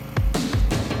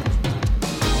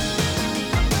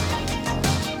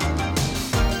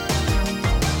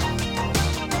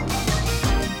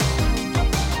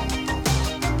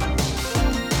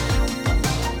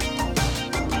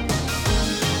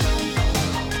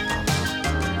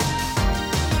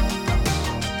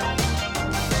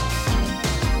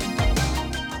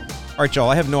All right,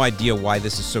 y'all, I have no idea why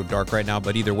this is so dark right now,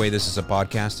 but either way, this is a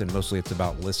podcast, and mostly it's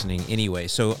about listening anyway.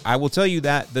 So I will tell you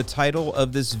that the title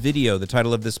of this video, the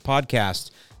title of this podcast,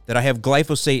 that I have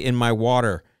glyphosate in my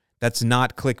water, that's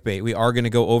not clickbait. We are going to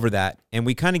go over that, and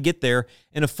we kind of get there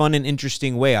in a fun and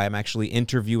interesting way. I'm actually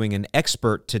interviewing an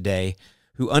expert today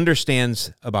who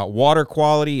understands about water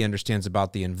quality, understands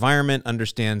about the environment,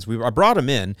 I brought him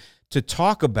in to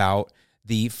talk about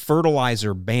the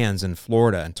fertilizer bans in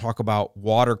Florida and talk about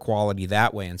water quality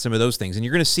that way and some of those things. And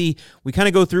you're going to see, we kind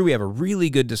of go through, we have a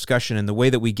really good discussion, and the way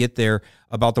that we get there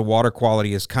about the water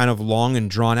quality is kind of long and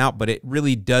drawn out, but it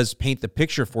really does paint the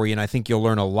picture for you, and I think you'll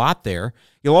learn a lot there.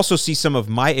 You'll also see some of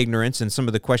my ignorance and some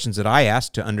of the questions that I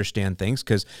asked to understand things,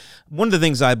 because one of the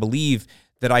things I believe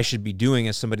that I should be doing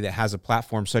as somebody that has a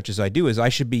platform such as I do is I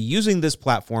should be using this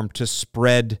platform to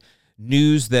spread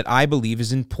news that I believe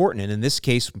is important. And in this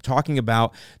case, I'm talking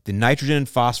about the nitrogen and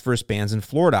phosphorus bans in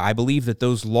Florida. I believe that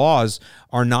those laws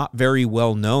are not very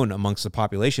well known amongst the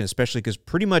population, especially because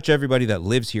pretty much everybody that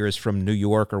lives here is from New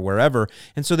York or wherever.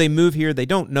 And so they move here. They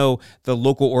don't know the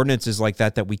local ordinances like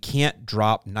that we can't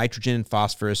drop nitrogen and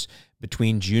phosphorus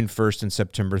between June 1st and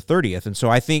September 30th. And so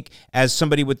I think as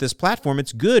somebody with this platform,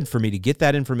 it's good for me to get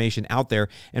that information out there.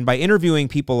 And by interviewing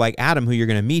people like Adam, who you're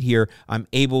going to meet here, I'm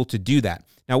able to do that.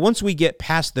 Now, once we get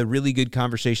past the really good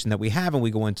conversation that we have and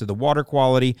we go into the water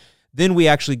quality, then we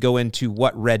actually go into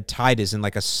what red tide is in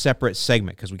like a separate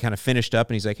segment, because we kind of finished up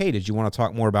and he's like, hey, did you want to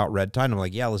talk more about red tide? And I'm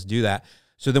like, yeah, let's do that.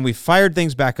 So then we fired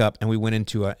things back up and we went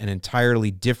into an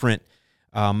entirely different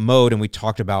mode, and we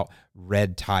talked about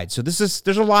red tide. So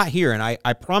there's a lot here, and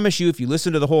I promise you, if you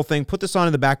listen to the whole thing, put this on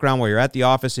in the background while you're at the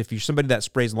office. If you're somebody that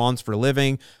sprays lawns for a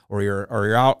living, or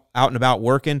you're out and about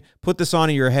working, put this on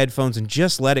in your headphones and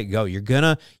just let it go. You're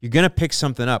gonna pick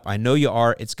something up. I know you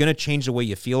are. It's gonna change the way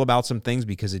you feel about some things,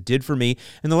 because it did for me.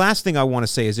 And the last thing I want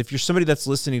to say is, if you're somebody that's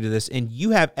listening to this and you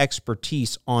have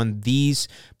expertise on these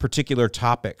particular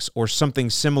topics or something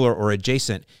similar or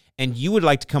adjacent, and you would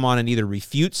like to come on and either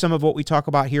refute some of what we talk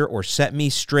about here or set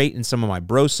me straight in some of my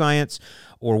bro science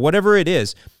or whatever it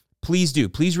is, please do.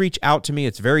 Please reach out to me.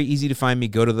 It's very easy to find me.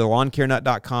 Go to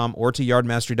thelawncarenut.com or to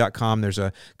yardmastery.com. There's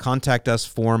a contact us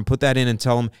form. Put that in and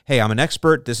tell them, hey, I'm an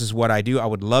expert. This is what I do. I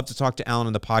would love to talk to Alan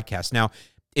on the podcast. Now,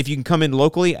 if you can come in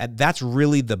locally, that's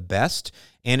really the best.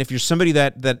 And if you're somebody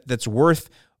that's worth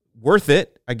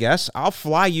it, I guess, I'll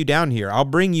fly you down here. I'll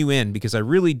bring you in, because I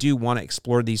really do want to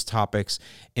explore these topics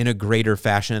in a greater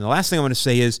fashion. And the last thing I want to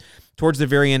say is, towards the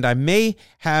very end, I may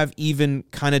have even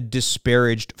kind of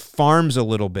disparaged farms a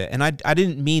little bit. And I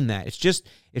didn't mean that. It's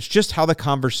just how the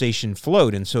conversation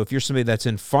flowed. And so if you're somebody that's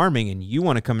in farming and you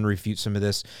want to come and refute some of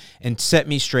this and set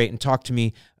me straight and talk to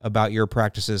me about your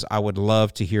practices, I would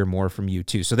love to hear more from you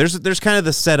too. So there's kind of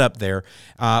the setup there.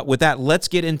 With that, let's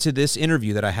get into this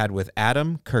interview that I had with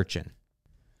Adam Kirchen.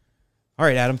 All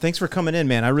right, Adam, thanks for coming in,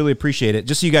 man. I really appreciate it.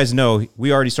 Just so you guys know,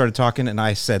 we already started talking, and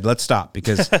I said, let's stop,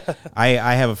 because I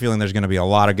have a feeling there's going to be a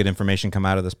lot of good information come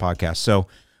out of this podcast. So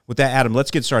with that, Adam, let's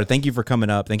get started. Thank you for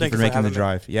coming up. Thank you for making the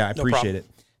drive. Yeah, I appreciate it.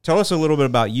 Tell us a little bit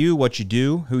about you, what you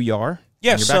do, who you are,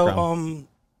 yeah, and your background.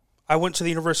 I went to the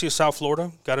University of South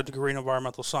Florida, got a degree in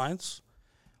environmental science.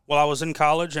 While I was in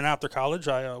college and after college,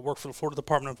 I worked for the Florida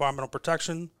Department of Environmental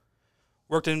Protection,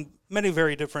 worked in many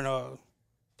very different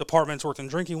departments, worked in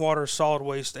drinking water, solid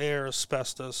waste, air,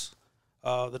 asbestos.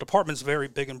 The department's very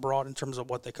big and broad in terms of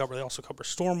what they cover. They also cover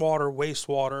stormwater,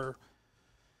 wastewater.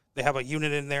 They have a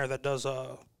unit in there that does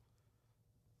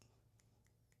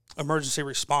emergency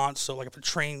response. So like if a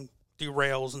train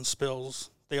derails and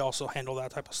spills, they also handle that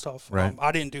type of stuff. Right.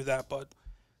 I didn't do that, but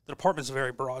the department's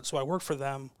very broad. So I worked for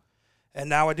them, and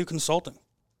now I do consulting.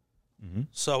 Mm-hmm.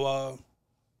 So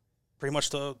pretty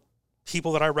much the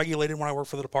people that I regulated when I worked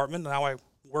for the department, now I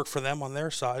work for them on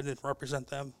their side and represent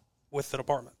them with the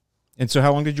department. And so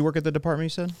how long did you work at the department, you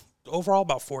said? Overall,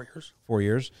 about 4 years. 4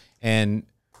 years. And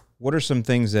what are some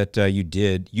things that you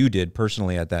did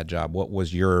personally at that job? What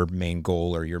was your main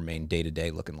goal or your main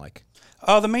day-to-day looking like?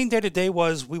 The main day-to-day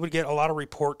was we would get a lot of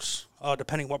reports,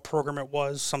 depending what program it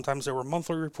was. Sometimes there were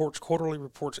monthly reports, quarterly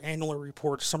reports, annual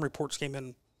reports. Some reports came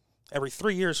in every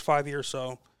 3 years, 5 years.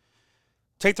 So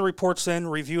take the reports in,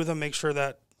 review them, make sure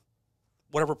that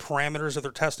whatever parameters that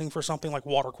they're testing for something like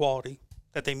water quality,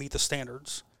 that they meet the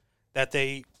standards, that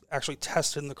they actually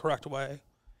tested in the correct way.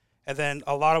 And then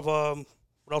a lot of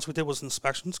what else we did was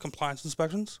inspections, compliance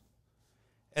inspections,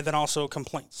 and then also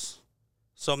complaints.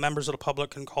 So members of the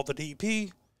public can call the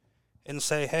DEP and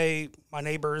say, hey, my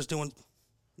neighbor is doing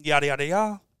yada, yada,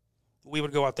 yada. We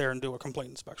would go out there and do a complaint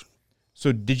inspection.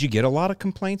 So did you get a lot of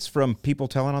complaints from people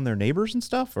telling on their neighbors and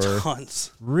stuff? Or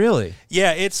Tons. Really?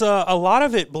 Yeah, it's a lot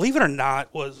of it, believe it or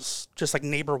not, was just like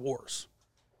neighbor wars.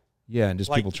 Yeah, and just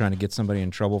like, people trying to get somebody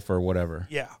in trouble for whatever.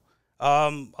 Yeah.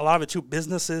 A lot of it, too,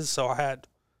 businesses. So I had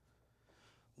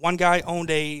one guy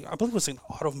owned I believe it was an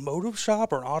automotive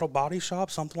shop or an auto body shop,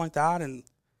 something like that, and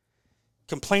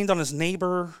complained on his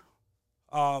neighbor.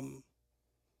 Long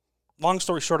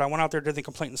story short, I went out there, did the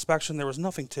complaint inspection. There was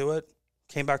nothing to it.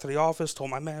 Came back to the office, told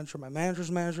my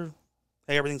manager's manager,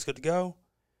 hey, everything's good to go.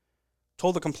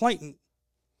 Told the complainant,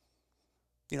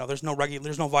 there's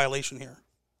no violation here.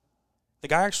 The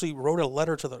guy actually wrote a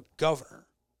letter to the governor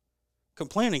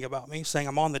complaining about me, saying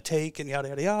I'm on the take and yada,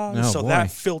 yada, yada. Oh, so boy.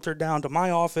 that filtered down to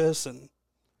my office. And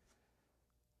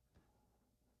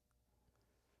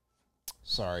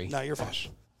Sorry. no, you're fine.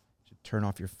 Should turn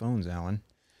off your phones, Alan.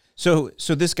 So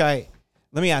this guy,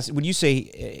 let me ask, when you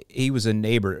say he was a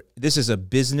neighbor, this is a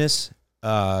business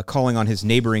calling on his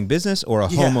neighboring business, or a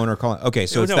homeowner calling? Okay,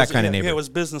 so it's that kind of neighbor. Yeah, it was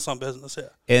business on business, yeah.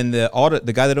 And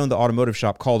the guy that owned the automotive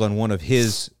shop called on one of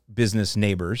his business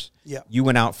neighbors. Yeah. You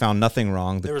went out, found nothing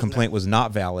wrong. The complaint was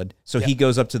not valid. So he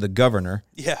goes up to the governor.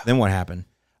 Yeah. Then what happened?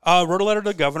 Wrote a letter to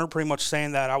the governor pretty much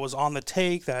saying that I was on the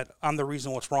take, that I'm the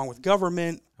reason what's wrong with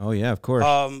government. Oh, yeah, of course.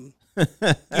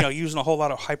 Using a whole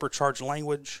lot of hypercharged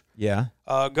language. Yeah.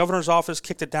 Governor's office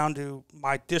kicked it down to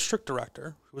my district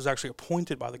director, who was actually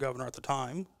appointed by the governor at the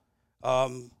time.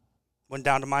 Went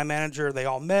down to my manager. They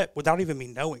all met without even me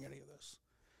knowing any of this.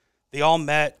 They all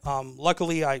met.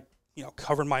 Luckily, I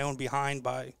covered my own behind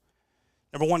by,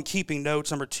 number one, keeping notes.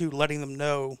 Number two, letting them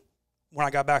know when I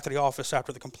got back to the office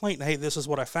after the complaint, hey, this is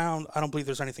what I found. I don't believe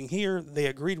there's anything here. They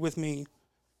agreed with me.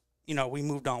 We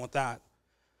moved on with that.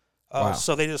 Wow.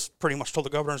 So they just pretty much told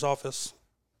the governor's office,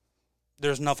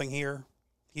 there's nothing here.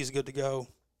 He's good to go.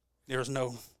 There's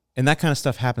no. And that kind of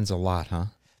stuff happens a lot, huh?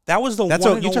 That was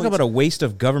you talk about a waste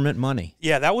of government money.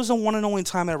 Yeah, that was the one and only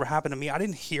time it ever happened to me. I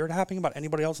didn't hear it happening about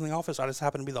anybody else in the office. I just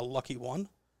happened to be the lucky one.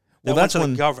 Well, that's the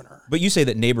governor. But you say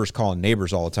that neighbors call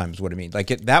neighbors all the time is what I mean. Like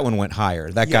that one went higher.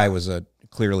 That guy was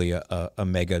clearly a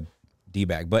mega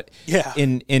D-bag. But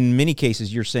in many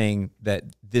cases, you're saying that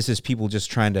this is people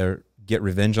just trying to get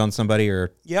revenge on somebody,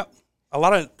 or Yep. A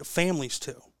lot of families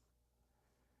too.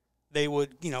 They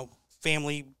would,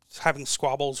 family having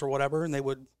squabbles or whatever, and they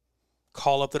would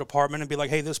call up the department and be like,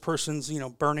 hey, this person's,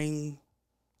 burning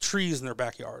trees in their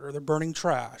backyard, or they're burning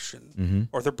trash, and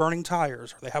or they're burning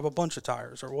tires, or they have a bunch of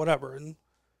tires, or whatever. And,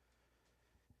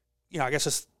 I guess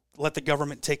just let the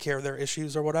government take care of their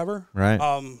issues or whatever. Right.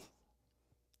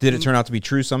 Did it turn out to be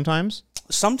true sometimes?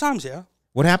 Sometimes, yeah.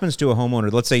 What happens to a homeowner?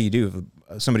 Let's say you do.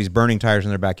 Somebody's burning tires in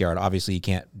their backyard. Obviously, you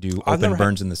can't do open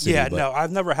burns in the city. Yeah, no,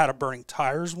 I've never had a burning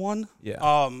tires one.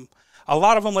 Yeah. A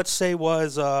lot of them, let's say,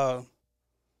 was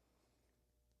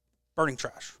burning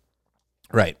trash.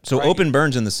 Right. So open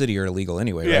burns in the city are illegal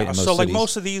anyway, right? Yeah. So like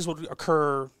most of these would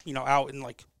occur, out in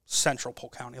like central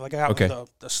Polk County, like out in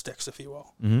the sticks, if you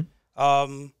will.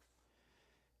 Mm-hmm.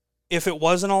 If it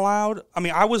wasn't allowed,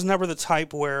 I was never the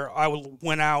type where I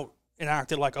went out and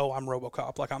acted like, oh, I'm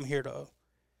RoboCop, like I'm here to,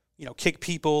 kick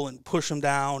people and push them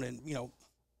down and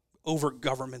over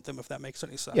government them, if that makes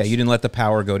any sense. Yeah, you didn't let the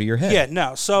power go to your head. Yeah,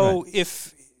 no. So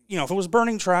if if it was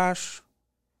burning trash,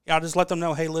 I'll just let them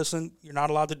know, hey, listen, you're not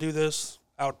allowed to do this.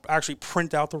 I would actually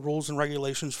print out the rules and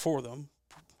regulations for them,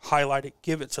 highlight it,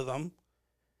 give it to them.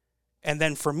 And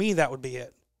then for me, that would be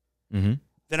it. Mm-hmm.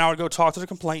 Then I would go talk to the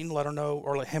complainant, let her know,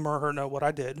 or let him or her know what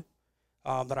I did.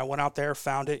 That I went out there,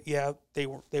 found it. Yeah, they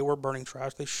were burning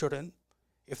trash. They shouldn't.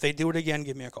 If they do it again,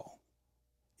 give me a call.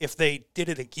 If they did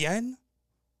it again,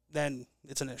 then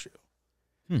it's an issue.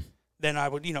 Then I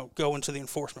would, go into the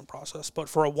enforcement process. But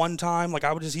for a one-time,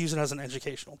 I would just use it as an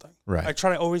educational thing. Right. I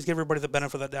try to always give everybody the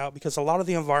benefit of the doubt, because a lot of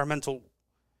the environmental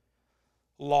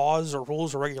laws or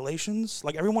rules or regulations,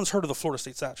 everyone's heard of the Florida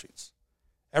state statutes.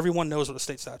 Everyone knows what a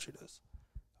state statute is.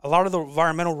 A lot of the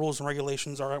environmental rules and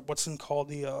regulations are what's called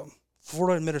the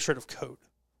Florida Administrative Code.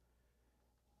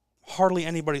 Hardly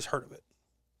anybody's heard of it.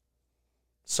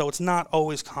 So it's not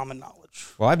always common knowledge.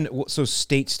 Well, so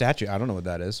state statute, I don't know what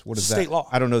that is. What is that? State law.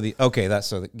 I don't know I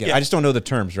just don't know the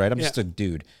terms, right? I'm just a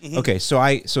dude. Mm-hmm. Okay,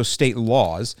 so state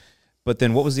laws, but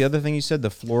then what was the other thing you said? The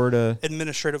Florida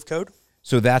Administrative Code.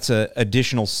 So that's a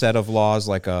additional set of laws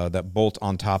that bolt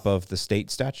on top of the state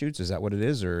statutes? Is that what it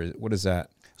is, or what is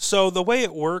that? So the way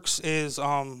it works is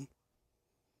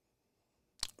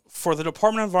for the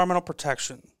Department of Environmental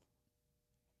Protection,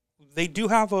 they do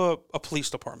have a police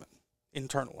department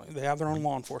internally. They have their own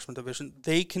law enforcement division.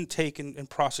 They can take and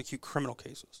prosecute criminal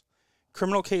cases.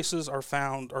 Criminal cases are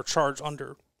charged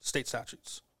under state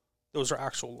statutes. Those are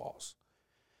actual laws.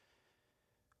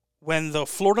 when the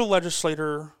Florida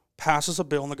legislator passes a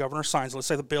bill and the governor signs, let's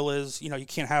say the bill is, you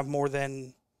can't have more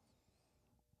than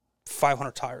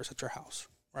 500 tires at your house,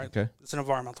 right? Okay. It's an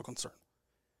environmental concern.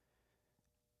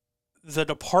 The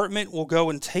department will go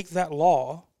and take that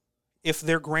law, if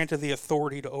they're granted the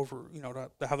authority to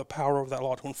have the power over that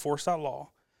law, to enforce that law.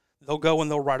 They'll go and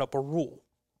they'll write up a rule.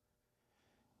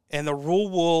 And the rule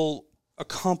will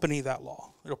accompany that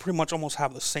law. It'll pretty much almost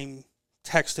have the same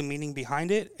text and meaning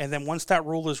behind it. And then once that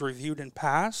rule is reviewed and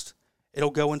passed,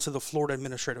 it'll go into the Florida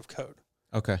Administrative Code.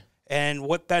 Okay. And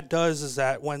what that does is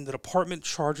that when the department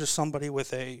charges somebody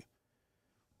with a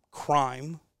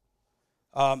crime,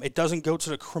 it doesn't go to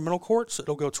the criminal courts.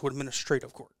 It'll go to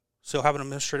administrative court. So you'll have an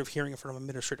administrative hearing in front of an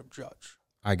administrative judge.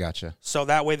 I gotcha. So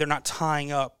that way they're not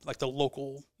tying up like the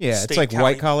local. Yeah, state, it's like county.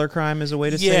 white collar crime is a way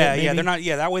to say it. Maybe? Yeah, they're not.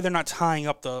 Yeah, that way they're not tying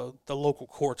up the local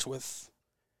courts with.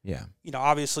 Yeah.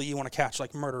 Obviously you want to catch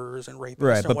like murderers and rapists.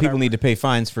 Right, but people need to pay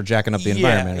fines for jacking up the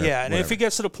environment. Yeah, and if it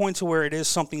gets to the point to where it is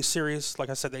something serious, like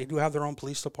I said, they do have their own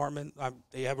police department.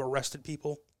 They have arrested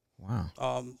people.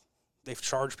 Wow. They've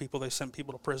charged people. They sent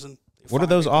people to prison. What are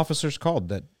those officers called?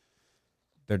 That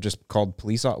they're just called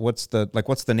police. What's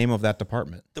the name of that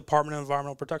department? Department of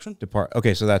Environmental Protection.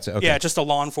 Okay, so that's it. Okay. Yeah, just a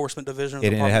law enforcement division.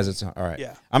 It has its all right.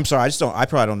 Yeah. I'm sorry. I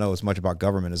probably don't know as much about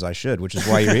government as I should, which is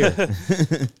why you're here. Okay,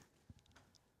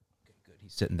 good.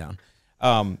 He's sitting down.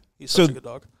 He's such a good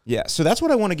dog. Yeah, so that's what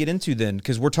I want to get into then,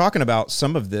 because we're talking about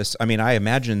some of this. I mean, I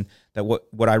imagine that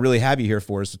what I really have you here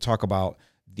for is to talk about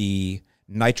the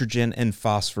nitrogen and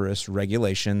phosphorus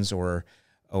regulations or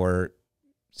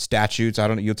statutes. I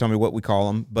don't know. You'll tell me what we call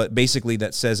them, but basically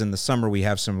that says in the summer we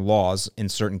have some laws in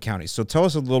certain counties. So tell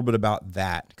us a little bit about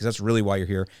that, because that's really why you're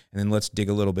here, and then let's dig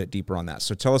a little bit deeper on that.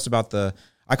 So tell us about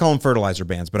I call them fertilizer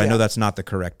bans, but I know that's not the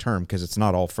correct term because it's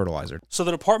not all fertilizer. So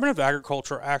the Department of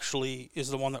Agriculture actually is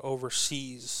the one that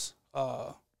oversees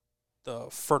the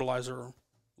fertilizer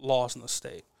laws in the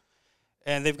state.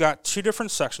 And they've got two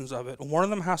different sections of it. One of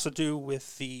them has to do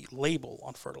with the label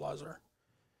on fertilizer,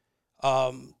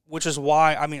 which is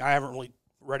why, I haven't really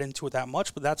read into it that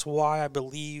much, but that's why I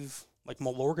believe like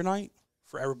Milorganite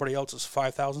for everybody else is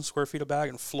 5,000 square feet a bag,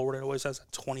 and Florida always has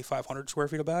 2,500 square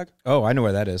feet a bag. Oh, I know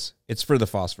where that is. It's for the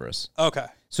phosphorus. Okay.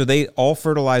 So all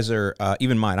fertilizer,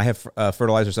 even mine, I have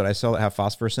fertilizers that I sell that have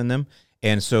phosphorus in them.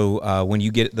 And so when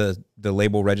you get the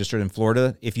label registered in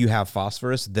Florida, if you have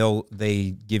phosphorus,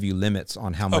 they give you limits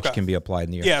on how much can be applied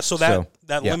in the year. Yeah, so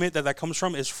that limit that comes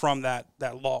from is from that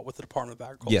law with the Department of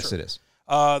Agriculture. Yes, it is.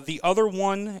 The other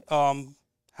one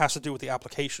has to do with the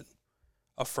application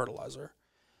of fertilizer.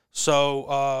 So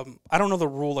I don't know the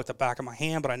rule like the back of my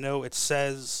hand, but I know it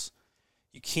says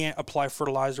you can't apply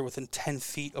fertilizer within 10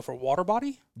 feet of a water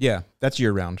body. Yeah, that's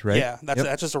year-round, right? Yeah,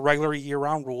 that's just a regular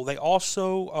year-round rule. They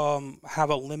also have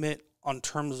a limit on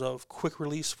terms of quick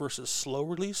release versus slow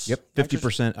release. Yep,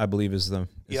 50%, I believe, is the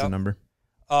number.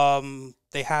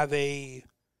 They have a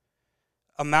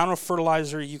amount of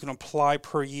fertilizer you can apply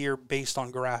per year based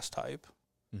on grass type.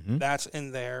 Mm-hmm. That's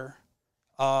in there.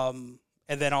 And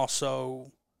then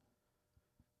also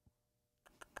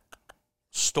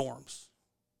storms.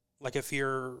 Like if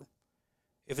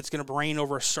it's going to rain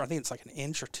over I think it's like an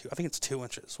inch or two. I think it's 2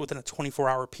 inches within a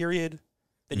 24-hour period,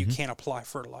 then you can't apply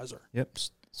fertilizer. Yep,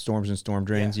 storms and storm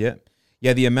drains. Yep.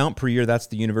 Yeah, the amount per year, that's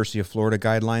the University of Florida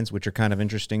guidelines, which are kind of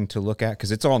interesting to look at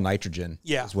because it's all nitrogen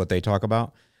is what they talk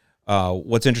about.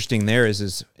 What's interesting there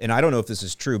is, and I don't know if this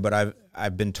is true, but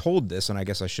I've been told this, and I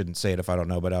guess I shouldn't say it if I don't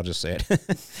know, but I'll just say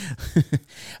it.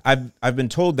 I've been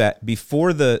told that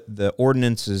before the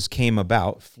ordinances came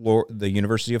about, the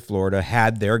University of Florida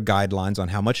had their guidelines on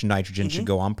how much nitrogen should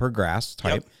go on per grass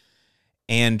type. Yep.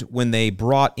 And when they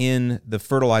brought in the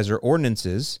fertilizer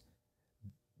ordinances,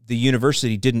 the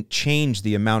university didn't change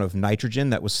the amount of nitrogen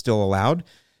that was still allowed.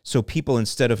 So people,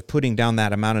 instead of putting down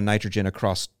that amount of nitrogen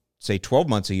across, say, 12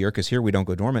 months a year, because here we don't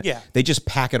go dormant, they just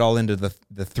pack it all into the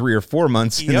 3 or 4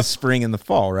 months in the spring and the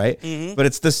fall, right? Mm-hmm. But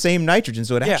it's the same nitrogen,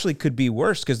 so it actually could be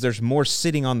worse because there's more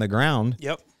sitting on the ground.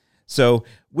 Yep. So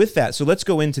with that, so let's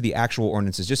go into the actual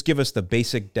ordinances. Just give us the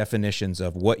basic definitions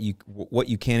of what you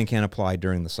can and can't apply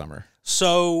during the summer.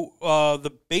 So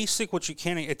the basic, what you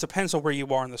can, it depends on where you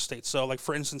are in the state. So like,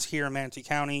 for instance, here in Manatee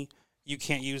County, you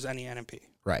can't use any NMP.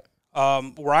 Right.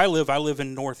 Where I live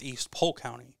in northeast Polk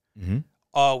County.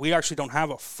 Mm-hmm. We actually don't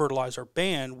have a fertilizer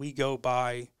ban. We go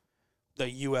by the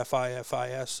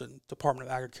UFIFIS and Department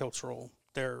of Agricultural,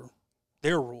 their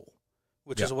rule,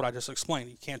 which is what I just explained.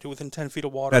 You can't do within 10 feet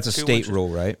of water. That's a state rule,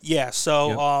 right? Yeah.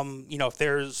 So, if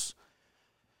there's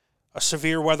a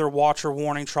severe weather watch or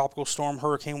warning, tropical storm,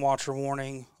 hurricane watch or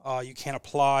warning, you can't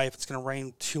apply if it's going to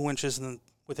rain 2 inches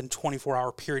within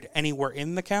 24-hour period anywhere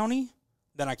in the county.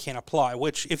 then I can't apply,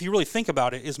 which, if you really think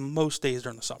about it, is most days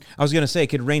during the summer. I was going to say it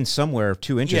could rain somewhere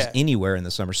 2 inches anywhere in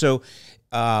the summer. So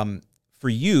for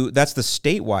you, that's the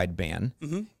statewide ban.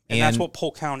 Mm-hmm. And that's what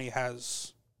Polk County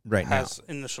has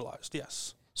initialized,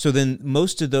 yes. So then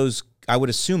most of those, I would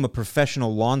assume a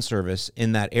professional lawn service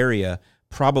in that area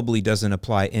probably doesn't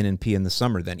apply N&P in the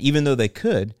summer then, even though they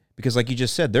could, because like you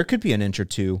just said, there could be an inch or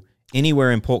two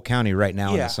anywhere in Polk County right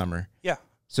now in the summer. Yeah.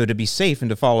 So to be safe and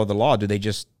to follow the law, do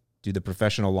the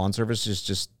professional lawn service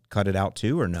just cut it out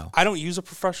too, or no? I don't use a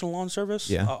professional lawn service.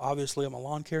 Yeah. Obviously, I'm a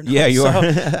lawn care now. Yeah, you are.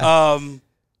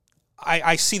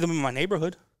 I see them in my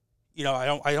neighborhood. You know,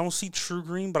 I don't see True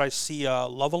Green, but I see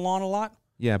Love-A-Lawn a lot.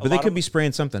 Yeah, but they could be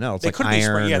spraying something else, like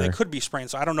iron. They could be spraying.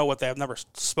 So I don't know what I've never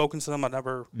spoken to them. I've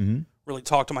never really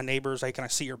talked to my neighbors. Hey, can I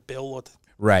see your bill?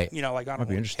 Right. You know, like I don't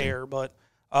really care. But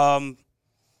I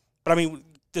mean,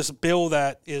 this bill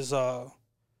that is, or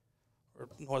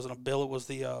it wasn't a bill. It was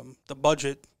the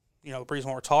budget. You know, the reason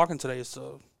why we're talking today is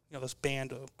this ban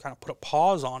to kind of put a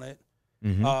pause on it.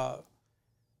 Mm-hmm. I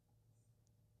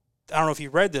don't know if you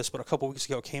read this, but a couple weeks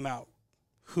ago it came out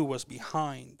who was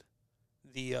behind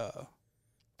the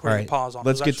putting a pause on.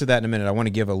 Let's get to that in a minute. I want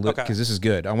to give a little, because this is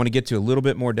good. I want to get to a little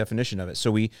bit more definition of it.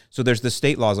 So there's the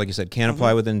state laws, like you said, can't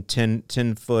apply within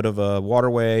 10 foot of a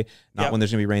waterway, not when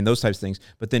there's going to be rain, those types of things.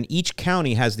 But then each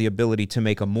county has the ability to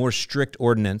make a more strict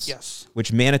ordinance,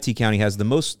 which Manatee County has the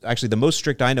most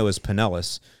strict I know is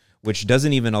Pinellas, which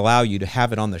doesn't even allow you to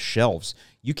have it on the shelves.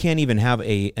 You can't even have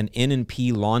an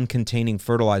N&P lawn-containing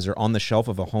fertilizer on the shelf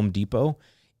of a Home Depot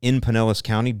in Pinellas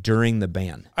County during the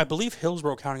ban. I believe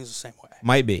Hillsborough County is the same way.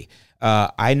 Might be.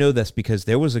 I know this because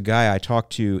there was a guy I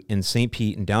talked to in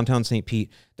downtown St.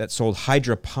 Pete, that sold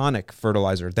hydroponic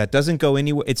fertilizer that doesn't go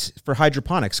anywhere. It's for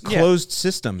hydroponics, closed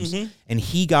systems. Mm-hmm. And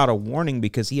he got a warning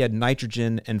because he had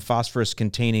nitrogen and phosphorus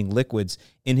containing liquids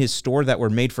in his store that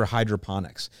were made for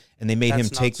hydroponics. And they made him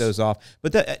take those off.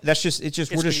 But we're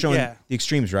just showing the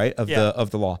extremes, right, of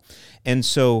the law. And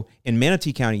so in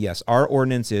Manatee County, yes, our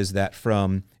ordinance is that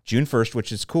from June 1st,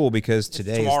 which is cool because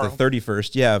today is the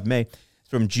 31st, of May.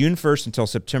 From June 1st until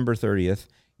September 30th,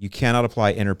 you cannot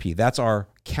apply N&P. That's our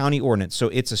county ordinance. So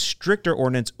it's a stricter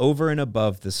ordinance over and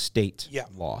above the state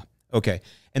law. Okay.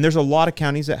 And there's a lot of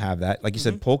counties that have that. Like you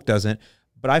said, Polk doesn't.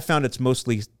 But I found it's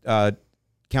mostly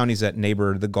counties that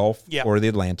neighbor the Gulf or the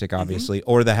Atlantic, obviously,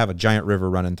 or that have a giant river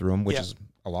running through them, which is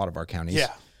a lot of our counties.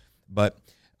 Yeah. But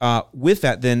with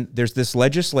that, then there's this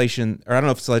legislation, or I don't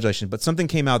know if it's legislation, but something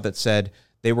came out that said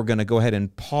they were going to go ahead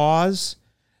and pause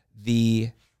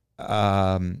the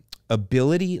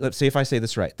ability, let's say if I say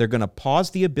this right, they're going to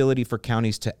pause the ability for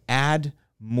counties to add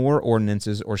more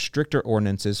ordinances or stricter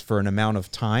ordinances for an amount of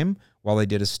time while they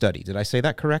did a study. Did I say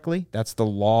that correctly? That's the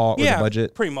law or the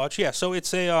budget? Pretty much, yeah. So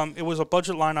it's it was a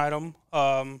budget line item.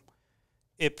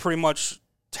 It pretty much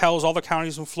tells all the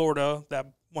counties in Florida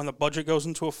that when the budget goes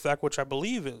into effect, which I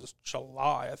believe is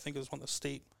July, I think is when the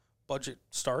state budget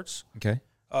starts. Okay.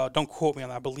 Don't quote me on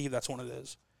that. I believe that's when it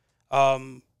is.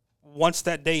 Once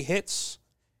that day hits,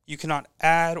 you cannot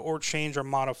add or change or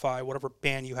modify whatever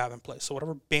ban you have in place. So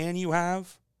whatever ban you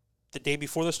have the day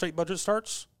before the state budget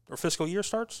starts or fiscal year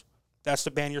starts, that's the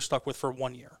ban you're stuck with for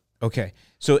 1 year. Okay.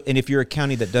 So, and if you're a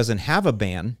county that doesn't have a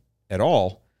ban at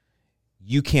all,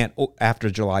 you can't,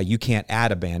 after July, you can't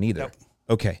add a ban either. Nope.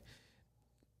 Okay.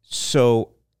 So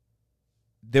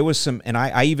there was some, and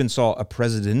I even saw a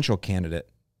presidential candidate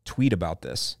tweet about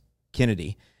this,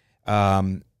 Kennedy.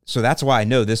 So that's why I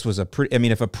know this was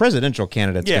if a presidential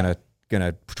candidate's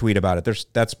gonna tweet about it,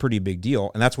 that's a pretty big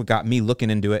deal. And that's what got me looking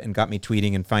into it and got me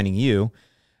tweeting and finding you.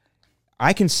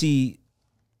 I can see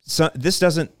this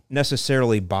doesn't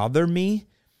necessarily bother me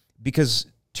because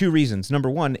 2 reasons. Number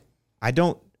one,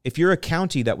 if you're a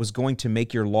county that was going to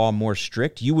make your law more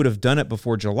strict, you would have done it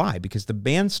before July because the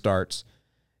ban starts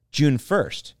June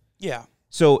 1st. Yeah.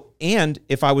 So, and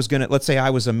if I was going to, let's say I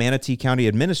was a Manatee County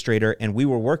administrator and we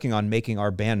were working on making our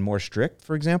ban more strict,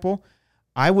 for example,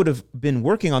 I would have been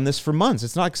working on this for months.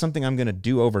 It's not like something I'm going to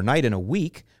do overnight in a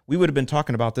week. We would have been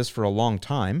talking about this for a long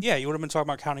time. Yeah, you would have been talking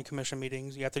about county commission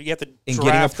meetings. You have to draft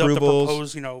up the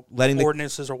proposed,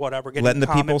 ordinances or whatever, letting the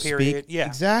people speak. Yeah,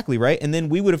 exactly, right? And then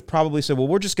we would have probably said, well,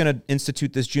 we're just going to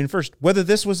institute this June 1st, whether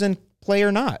this was in play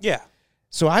or not. Yeah.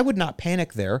 So I would not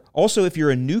panic there. Also, if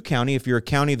you're a new county, if you're a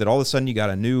county that all of a sudden you got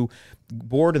a new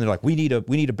board and they're like, we need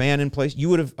a ban in place, you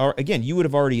would have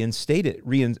already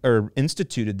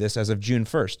instituted this as of June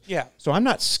 1st. Yeah. So I'm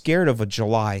not scared of a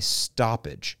July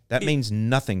stoppage. That means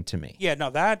nothing to me. Yeah, no,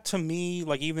 that to me,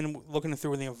 like even looking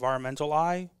through the environmental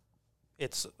eye,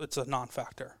 it's a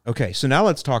non-factor. Okay, so now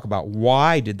let's talk about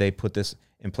why did they put this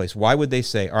in place? Why would they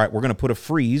say, all right, we're going to put a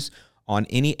freeze on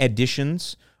any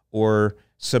additions or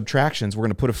subtractions. We're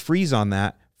going to put a freeze on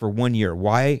that for 1 year.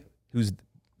 Why? Who's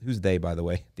they, by the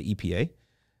way? The EPA?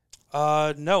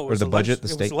 No. It was the budget, the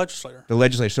state? It was the legislator. The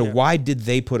legislature. So why did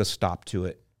they put a stop to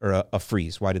it, or a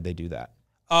freeze? Why did they do that?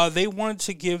 They wanted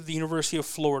to give the University of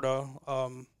Florida,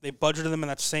 they budgeted them in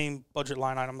that same budget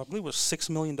line item, I believe it was $6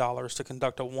 million, to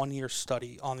conduct a 1-year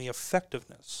study on the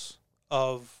effectiveness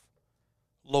of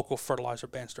local fertilizer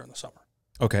bans during the summer.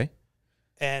 Okay.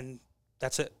 And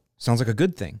that's it. Sounds like a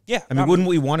good thing. Yeah. I mean, wouldn't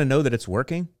we want to know that it's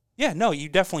working? Yeah, no, you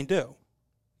definitely do.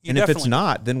 And if it's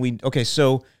not, then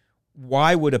so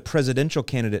why would a presidential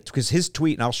candidate, because his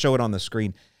tweet, and I'll show it on the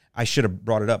screen, I should have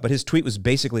brought it up, but his tweet was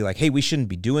basically like, hey, we shouldn't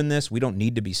be doing this. We don't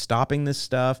need to be stopping this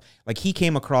stuff. Like, he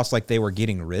came across like they were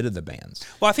getting rid of the bans.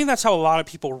 Well, I think that's how a lot of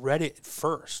people read it at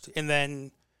first. And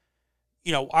then,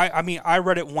 I mean, I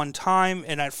read it one time,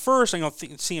 and at first,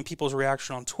 seeing people's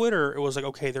reaction on Twitter, it was like,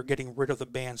 okay, they're getting rid of the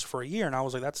bans for a year. And I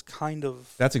was like,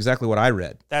 that's exactly what I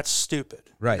read. That's stupid.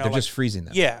 Right. They're just freezing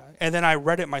them. Yeah. And then I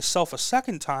read it myself a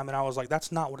second time, and I was like,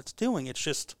 that's not what it's doing. It's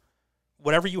just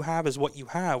whatever you have is what you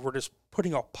have. We're just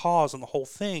putting a pause on the whole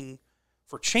thing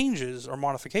for changes or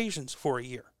modifications for a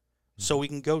year, so we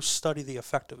can go study the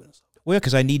effectiveness. Well,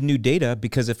 because I need new data,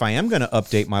 because if I am going to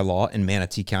update my law in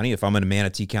Manatee County, if I'm a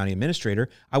Manatee County administrator,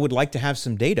 I would like to have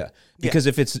some data. Because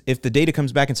if the data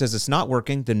comes back and says it's not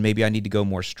working, then maybe I need to go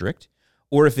more strict.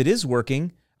 Or if it is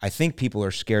working, I think people are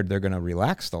scared they're going to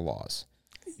relax the laws.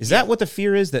 Is that what the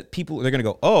fear is, that they're going to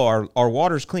go, oh, our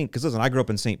water's clean? Because listen, I grew up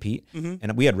in St. Pete,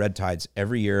 and we had red tides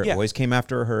every year. It always came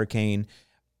after a hurricane.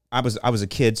 I was a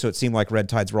kid, so it seemed like red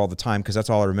tides were all the time, because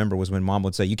that's all I remember was when Mom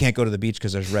would say, you can't go to the beach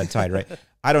because there's red tide, right?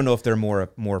 I don't know if they're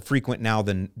more frequent now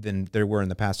than there were in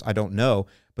the past. I don't know,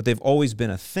 but they've always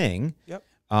been a thing. Yep.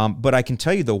 But I can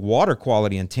tell you the water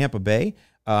quality in Tampa Bay,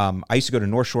 I used to go to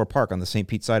North Shore Park on the St.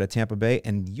 Pete side of Tampa Bay,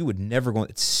 and you would never go.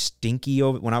 It's stinky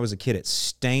over. When I was a kid, it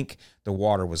stank. The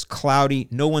water was cloudy.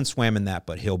 No one swam in that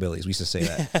but hillbillies. We used to say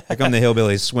that. Like, I'm the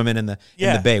hillbillies swimming in the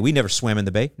bay. We never swam in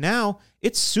the bay. Now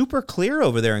it's super clear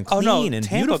over there and clean and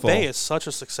Tampa beautiful. Bay is such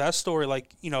a success story.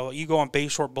 Like, you go on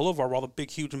Bayshore Boulevard where all the big,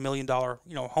 huge $1 million,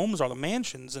 homes are, the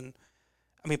mansions. And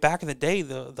I mean, back in the day,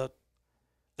 the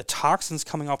toxins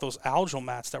coming off those algal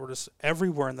mats that were just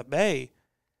everywhere in the bay,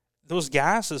 those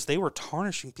gases, they were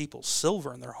tarnishing people's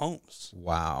silver in their homes.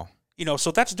 Wow. So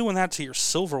if that's doing that to your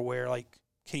silverware, like,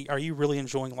 are you really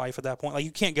enjoying life at that point? Like,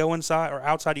 you can't go inside or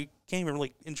outside. You can't even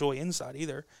really enjoy inside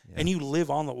either. Yeah. And you live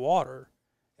on the water.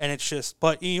 And it's just,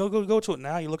 but you go to it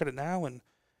now, you look at it now, and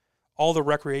all the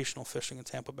recreational fishing in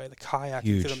Tampa Bay, the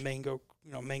kayaking through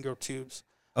the mango tubes.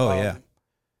 Oh,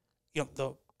 yeah.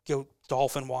 Go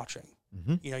dolphin watching.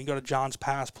 Mm-hmm. You go to John's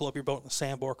Pass, pull up your boat in the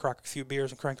sandbar, crack a few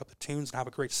beers, and crank up the tunes, and have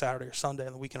a great Saturday or Sunday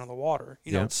and the weekend on the water.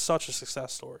 It's such a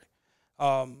success story.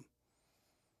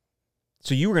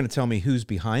 So you were going to tell me who's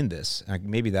behind this.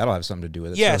 Maybe that'll have something to do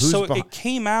with it. Yeah, so it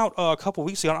came out a couple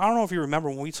weeks ago. I don't know if you remember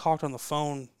when we talked on the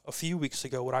phone a few weeks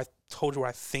ago, what I told you what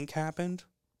I think happened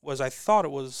was I thought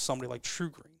it was somebody like True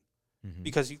Green. Mm-hmm.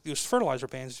 Because there's fertilizer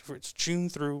bans. It's June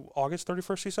through August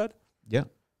 31st, you said? Yeah.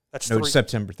 It's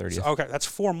September 30th. Okay, that's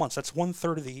 4 months. That's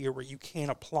 1/3 of the year where you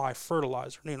can't apply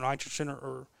fertilizer, nitrogen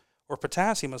or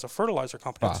potassium as a fertilizer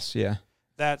company. Phos, yeah.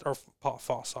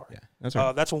 Phos, sorry. Yeah, that's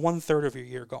right. That's 1/3 of your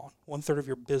year gone. 1/3 of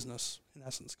your business, in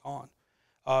essence, gone.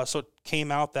 So it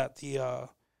came out that the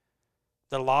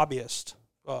lobbyist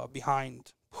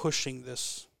behind pushing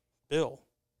this bill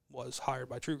was hired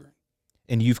by True Green.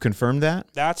 And you've confirmed that?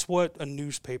 That's what a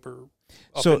newspaper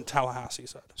up in Tallahassee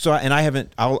said. So, and I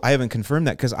haven't confirmed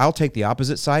that, because I'll take the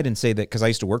opposite side and say that, because I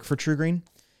used to work for True Green.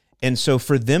 And so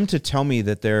for them to tell me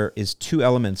that there is 2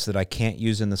 elements that I can't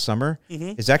use in the summer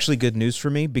is actually good news for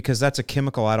me, because that's a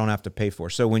chemical I don't have to pay for.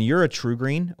 So when you're a True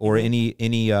Green or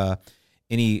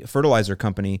any fertilizer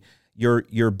company,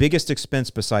 your biggest expense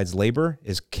besides labor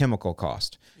is chemical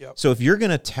cost. Yep. So if you're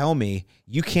going to tell me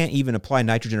you can't even apply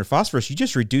nitrogen or phosphorus, you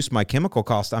just reduce my chemical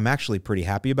cost, I'm actually pretty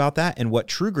happy about that. And what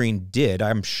True Green did,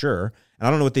 I'm sure, and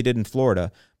I don't know what they did in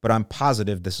Florida, but I'm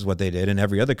positive this is what they did in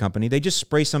every other company. They just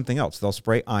spray something else. They'll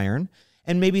spray iron,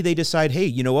 and maybe they decide, hey,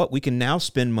 you know what? We can now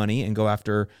spend money and go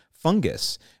after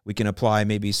fungus. We can apply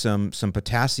maybe some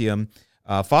potassium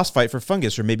phosphite for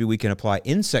fungus, or maybe we can apply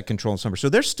insect control in summer. So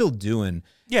they're still doing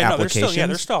applications.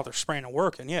 They're still out there spraying and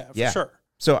working, for sure.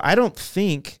 So I don't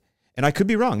think, and I could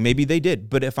be wrong, maybe they did,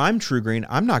 but if I'm True Green,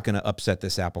 I'm not going to upset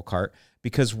this apple cart,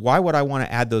 because why would I want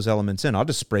to add those elements in? I'll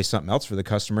just spray something else for the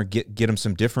customer, get them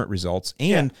some different results.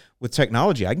 And with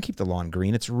technology, I can keep the lawn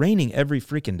green. It's raining every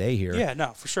freaking day here. Yeah,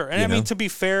 no, for sure. And I mean, to be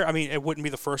fair, I mean, it wouldn't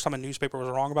be the first time a newspaper was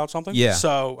wrong about something. Yeah.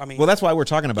 So, I mean. Well, that's why we're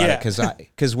talking about it,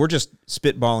 because we're just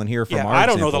spitballing here from our I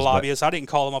don't know the examples, lobbyists. I didn't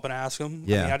call them up and ask them.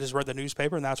 Yeah. I mean, I just read the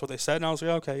newspaper, and that's what they said. And I was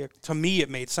like, okay. To me, it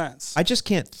made sense. I just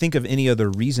can't think of any other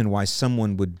reason why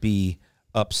someone would be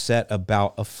upset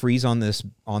about a freeze on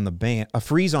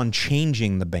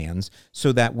changing the bans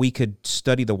so that we could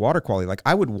study the water quality. Like,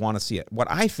 I would want to see it.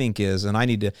 What I think is, and I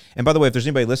need to, and by the way, if there's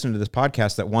anybody listening to this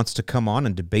podcast that wants to come on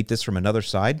and debate this from another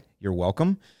side, you're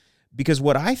welcome. Because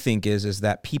what I think is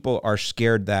that people are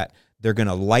scared that they're going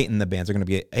to lighten the bans. They're going to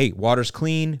be, hey, water's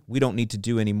clean. We don't need to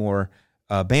do any more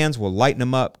bans. We'll lighten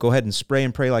them up. Go ahead and spray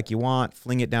and pray like you want.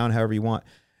 Fling it down however you want.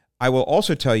 I will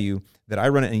also tell you that I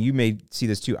run it, and you may see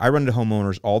this too. I run into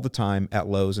homeowners all the time at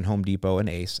Lowe's and Home Depot and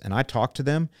Ace, and I talk to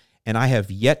them, and I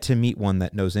have yet to meet one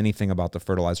that knows anything about the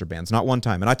fertilizer bans. Not one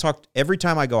time. And every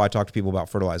time I go, I talk to people about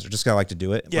fertilizer. Just because I like to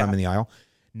do it when I'm in the aisle.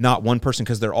 Not one person,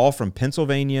 because they're all from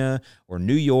Pennsylvania or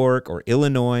New York or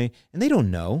Illinois, and they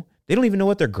don't know. They don't even know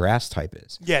what their grass type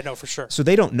is. Yeah, no, for sure. So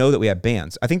they don't know that we have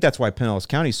bans. I think that's why Pinellas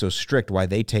County is so strict, why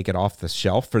they take it off the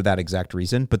shelf for that exact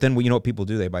reason. But then, you know what people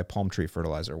do? They buy palm tree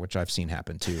fertilizer, which I've seen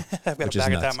happen too. I've got a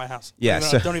bag of that in my house. Yeah,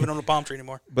 don't even own a palm tree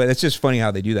anymore. But it's just funny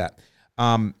how they do that.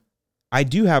 I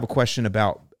do have a question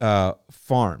about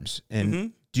farms.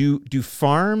 And do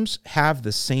farms have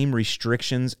the same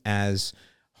restrictions as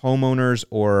homeowners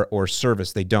or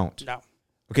service? They don't. No.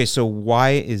 Okay, so why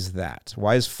is that?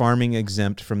 Why is farming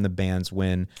exempt from the bans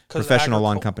when professional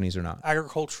lawn companies are not?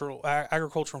 Agriculture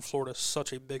in Florida is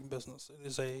such a big business.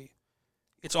 It's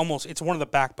one of the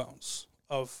backbones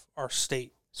of our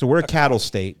state. So we're a cattle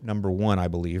state, number one, I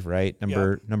believe, right?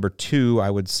 Number two, I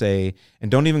would say, and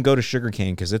don't even go to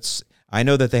sugarcane, because I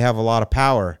know that they have a lot of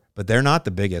power, but they're not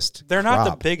the biggest. They're not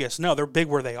the biggest. No, they're big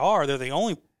where they are. They're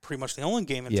pretty much the only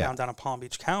game in town down in Palm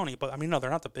Beach County. But I mean, no, they're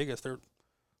not the biggest.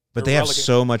 But they have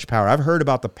so much power. I've heard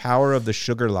about the power of the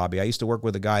sugar lobby. I used to work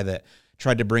with a guy that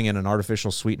tried to bring in an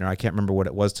artificial sweetener. I can't remember what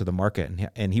it was to the market,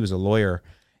 and he was a lawyer,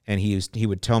 and he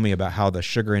would tell me about how the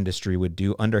sugar industry would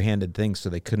do underhanded things so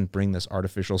they couldn't bring this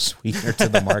artificial sweetener to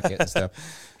the market and stuff.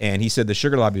 And he said the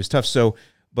sugar lobby was tough. So,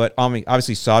 but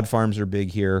obviously sod farms are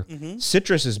big here. Mm-hmm.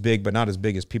 Citrus is big, but not as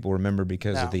big as people remember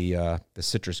because of the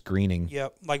citrus greening.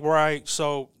 Yep, like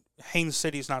Haines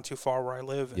City is not too far where I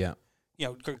live. And,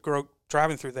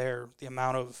 driving through there, the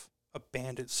amount of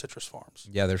abandoned citrus farms.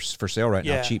 Yeah, they're for sale right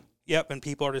now, cheap. Yep, and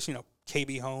people are just,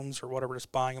 KB Homes or whatever,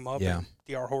 just buying them up. Yeah. And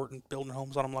D.R. Horton building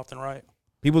homes on them left and right.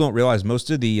 People don't realize most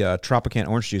of the Tropicana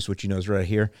orange juice, which is right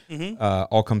here,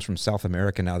 all comes from South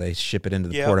America now. They ship it into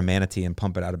the port of Manatee and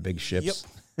pump it out of big ships.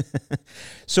 Yep.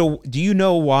 So do you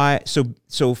know why?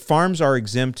 So farms are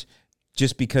exempt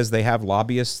just because they have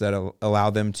lobbyists that allow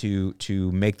them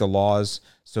to make the laws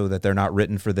so that they're not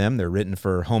written for them. They're written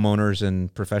for homeowners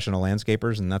and professional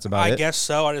landscapers, and that's about it? I guess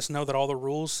so. I just know that all the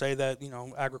rules say that,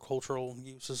 agricultural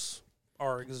uses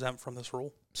are exempt from this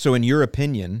rule. So in your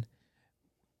opinion,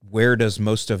 where does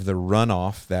most of the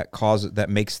runoff that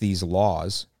makes these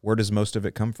laws, where does most of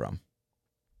it come from?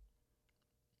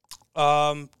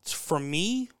 For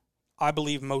me, I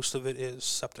believe most of it is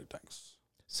septic tanks.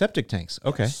 Septic tanks.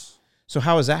 Okay. Yes. So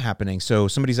how is that happening? So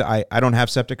I don't have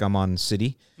septic. I'm on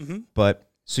city, but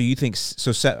so you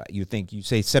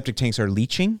say septic tanks are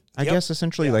leaching, I guess,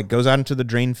 essentially, like goes out into the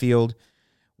drain field.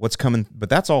 What's coming? But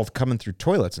that's all coming through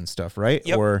toilets and stuff, right?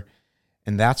 Yep.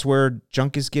 And that's where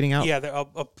junk is getting out. Yeah.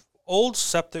 Old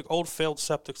failed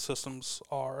septic systems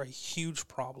are a huge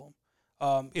problem.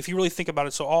 If you really think about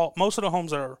it, most of the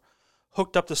homes that are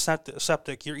hooked up to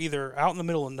septic, you're either out in the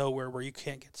middle of nowhere where you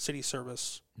can't get city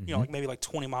service, maybe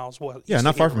 20 miles west. Yeah,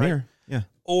 not far from here. Yeah.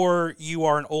 Or you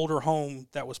are an older home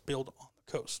that was built on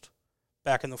the coast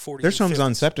back in the 40s. There's homes 50s.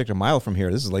 on septic a mile from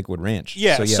here. This is Lakewood Ranch.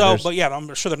 Yeah,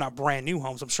 I'm sure they're not brand new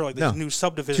homes. I'm sure these new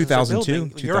subdivisions 2002, they're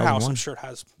building. Your house, I'm sure,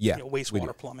 has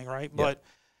wastewater plumbing, right? Yeah. But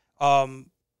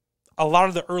a lot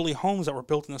of the early homes that were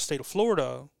built in the state of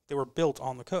Florida, they were built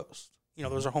on the coast.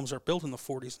 Those are homes that are built in the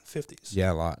 40s and 50s.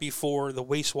 Yeah, a lot. Before the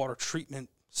wastewater treatment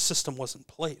system was in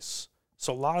place.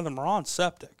 So a lot of them are on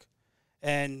septic.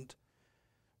 And,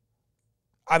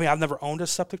 I mean, I've never owned a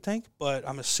septic tank, but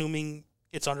I'm assuming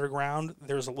it's underground.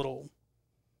 There's a little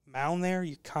mound there.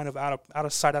 You kind of out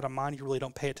of sight, out of mind. You really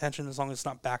don't pay attention as long as it's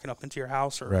not backing up into your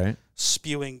house or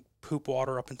spewing poop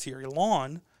water up into your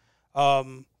lawn.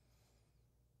 But,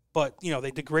 they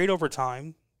degrade over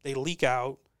time. They leak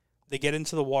out. They get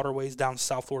into the waterways down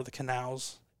South Florida, the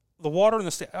canals. The water in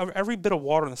the state, every bit of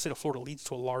water in the state of Florida leads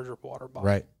to a larger water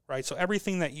body. Right. So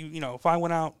everything that if I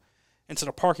went out into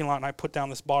the parking lot and I put down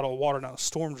this bottle of water down the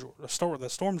storm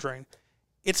drain,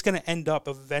 it's going to end up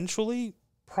eventually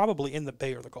probably in the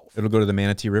bay or the Gulf. It'll go to the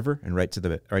Manatee River and right to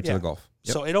the Gulf.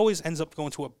 Yep. So it always ends up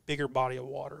going to a bigger body of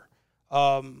water.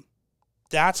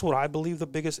 That's what I believe the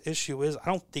biggest issue is. I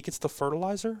don't think it's the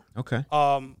fertilizer. Okay.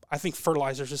 I think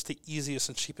fertilizer is just the easiest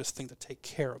and cheapest thing to take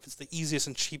care of. It's the easiest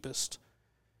and cheapest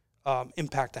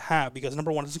impact to have because,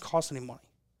 number one, it doesn't cost any money,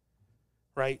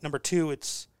 right? Number two,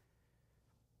 it's,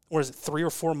 3 or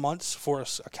 4 months for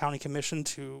a county commission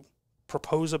to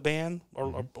propose a ban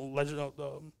or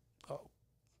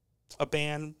a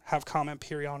ban, have comment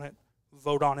period on it,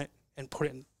 vote on it, and put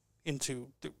it into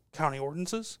the county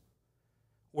ordinances.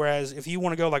 Whereas if you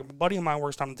want to go, like a buddy of mine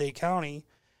works down in Dade County,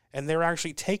 and they're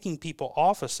actually taking people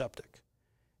off of septic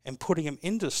and putting them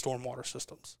into stormwater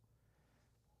systems.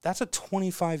 That's a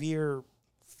 25-year,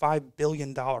 $5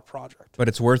 billion project. But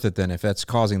it's worth it then. If that's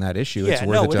causing that issue, it's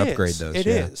worth it to upgrade those. It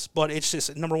is. But it's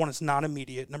just, number one, it's not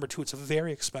immediate. Number two, it's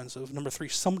very expensive. Number three,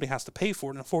 somebody has to pay for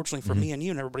it. And unfortunately for me and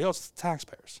you and everybody else, it's the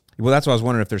taxpayers. Well, that's why I was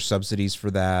wondering if there's subsidies for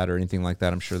that or anything like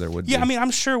that. I'm sure there would be. Yeah, I mean, I'm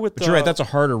sure with But you're right, that's a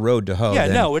harder road to hoe. Yeah,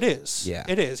 no, it is. Yeah.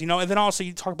 It is. And then also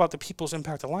you talk about the people's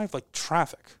impact on life, like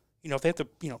traffic. If they have to,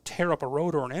 tear up a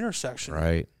road or an intersection.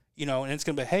 Right. And it's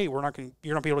going to be, hey, you're not going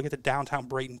to be able to get to downtown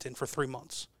Bradenton for 3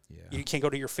 months. Yeah. You can't go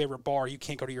to your favorite bar. You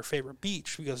can't go to your favorite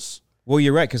beach because... Well,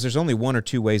 you're right, because there's only 1 or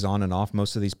 2 ways on and off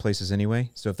most of these places anyway,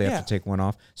 so if they have to take one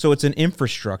off. So it's an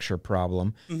infrastructure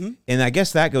problem, and I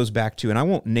guess that goes back to, and I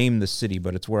won't name the city,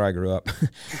 but it's where I grew up.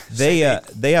 They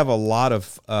have a lot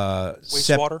of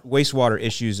wastewater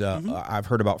issues. I've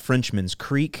heard about Frenchman's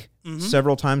Creek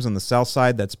several times on the south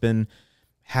side that's been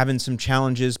having some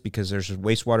challenges because there's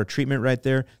wastewater treatment right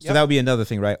there. So that would be another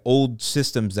thing, right? Old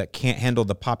systems that can't handle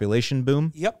the population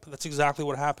boom. Yep, that's exactly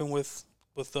what happened with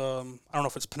I don't know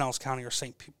if it's Pinellas County or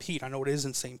St. Pete. I know it is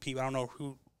in St. Pete. I don't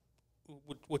know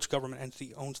which government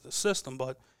entity owns the system,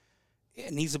 but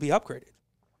it needs to be upgraded.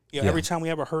 Every time we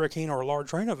have a hurricane or a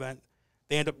large rain event,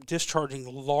 they end up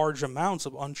discharging large amounts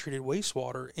of untreated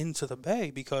wastewater into the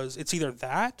bay because it's either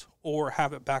that or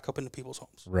have it back up into people's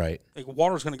homes. Right. Like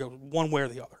water's going to go one way or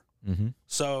the other.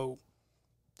 So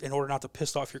in order not to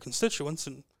piss off your constituents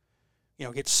and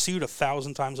get sued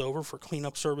 1,000 times over for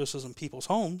cleanup services in people's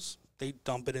homes, they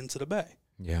dump it into the bay.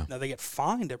 Yeah. Now they get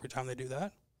fined every time they do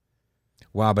that.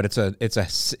 Wow, but it's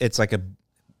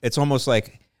almost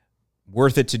like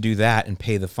worth it to do that and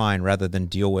pay the fine rather than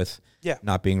deal with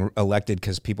not being elected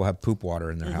because people have poop water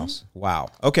in their house. Wow.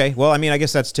 Okay. Well, I mean, I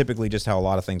guess that's typically just how a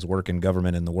lot of things work in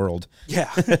government in the world.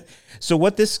 Yeah. So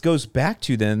what this goes back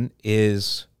to then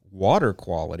is water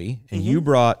quality, and you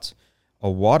brought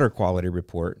a water quality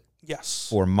report. Yes.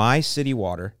 For my city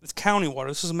water. It's county water.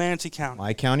 This is Manatee County.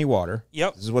 My county water.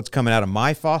 Yep. This is what's coming out of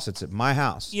my faucets at my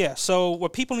house. Yeah. So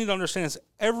what people need to understand is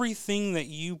everything that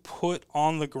you put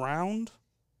on the ground,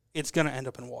 it's going to end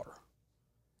up in water.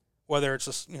 Whether it's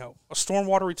a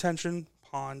stormwater retention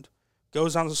pond,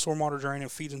 goes down to the stormwater drain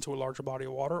and feeds into a larger body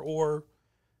of water, or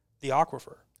the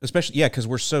aquifer. Especially, because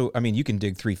you can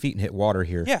dig 3 feet and hit water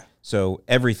here. Yeah. So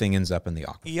everything ends up in the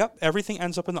aquifer. Yep, everything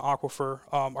ends up in the aquifer.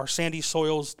 Our sandy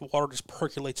soils, the water just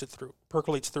percolates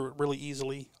through it really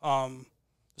easily.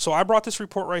 So I brought this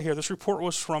report right here. This report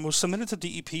was submitted to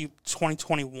DEP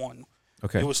 2021.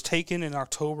 Okay. It was taken in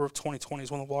October of 2020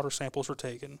 is when the water samples were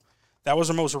taken. That was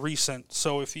the most recent.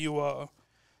 So if you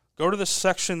go to the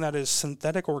section that is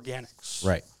synthetic organics.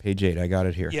 Right, page 8. I got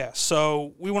it here. Yeah,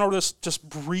 so we went over this just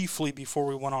briefly before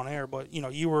we went on air, but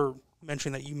you were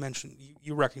mentioning that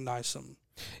you recognize some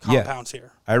compounds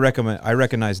here. I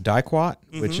recognize diquat,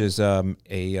 which is a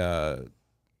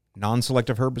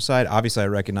non-selective herbicide. Obviously, I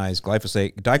recognize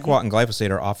glyphosate. Diquat and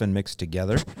glyphosate are often mixed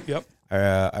together. Yep.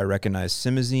 I recognize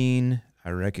simazine. I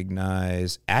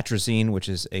recognize atrazine, which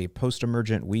is a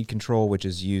post-emergent weed control, which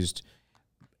is used.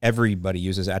 Everybody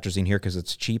uses atrazine here because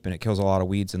it's cheap and it kills a lot of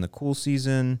weeds in the cool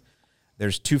season.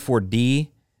 There's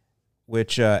 2,4-D,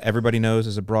 which everybody knows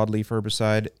is a broadleaf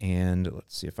herbicide. And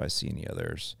let's see if I see any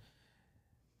others.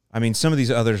 I mean, some of these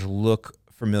others look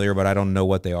familiar, but I don't know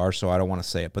what they are, so I don't want to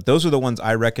say it. But those are the ones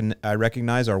I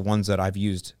recognize are ones that I've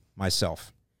used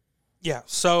myself. Yeah,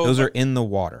 so those are in the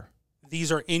water.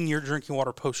 These are in your drinking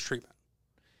water post-treatment.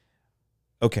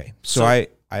 Okay, so I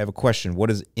have a question.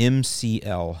 What is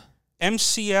MCL?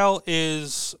 MCL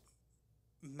is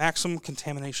maximum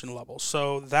contamination level.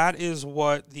 So that is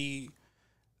what the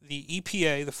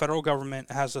EPA, the federal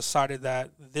government, has decided that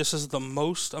this is the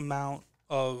most amount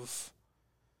of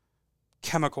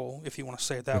chemical, if you want to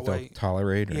say it that way.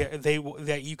 Tolerate? Or? Yeah,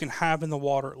 that you can have in the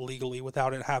water legally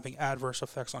without it having adverse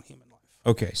effects on human life.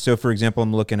 Okay, so for example,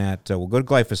 I'm looking at, we'll go to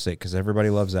glyphosate because everybody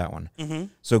loves that one. Mm-hmm.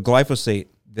 So glyphosate,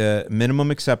 The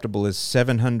minimum acceptable is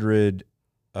 700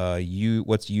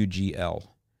 what's UGL?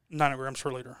 Nanograms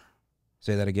per liter.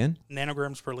 Say that again?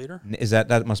 Nanograms per liter. Is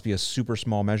that must be a super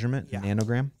small measurement? Yeah.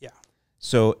 Nanogram? Yeah.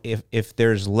 So if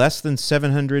there's less than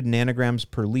 700 nanograms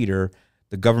per liter,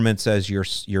 the government says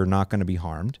you're not going to be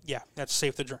harmed. Yeah, that's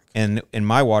safe to drink. And in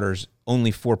my water's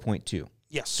only 4.2.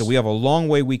 Yes. So we have a long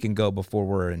way we can go before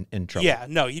we're in trouble. Yeah,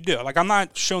 no, you do. Like, I'm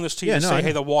not showing this to you to say,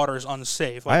 hey, the water is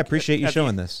unsafe. Like, I appreciate you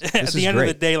showing this. This at is the end great.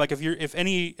 of the day, like if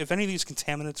any of these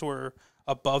contaminants were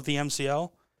above the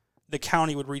MCL, the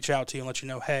county would reach out to you and let you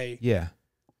know, hey, yeah,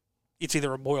 it's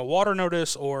either a boil water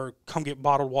notice or come get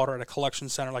bottled water at a collection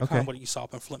center, like kind of what you saw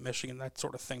up in Flint, Michigan, that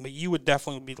sort of thing. But you would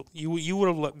definitely be you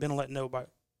would have been let know by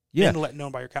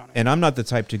known by your county. And I'm not the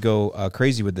type to go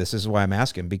crazy with this. This is why I'm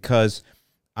asking, because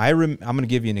I'm going to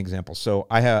give you an example. So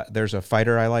there's a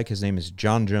fighter I like. His name is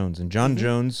John Jones, and John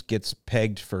Jones gets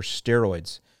pegged for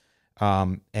steroids.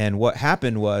 And what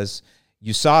happened was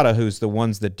USADA, who's the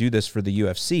ones that do this for the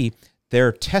UFC,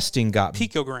 their testing got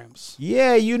picograms.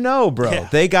 Yeah, bro. Yeah.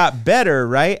 They got better,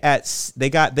 right?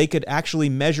 They could actually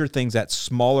measure things at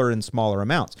smaller and smaller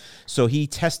amounts. So he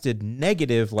tested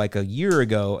negative like a year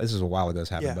ago. This is a while ago this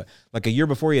happened, but like a year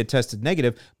before he had tested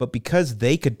negative, but because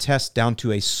they could test down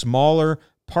to a smaller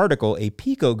particle, a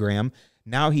picogram,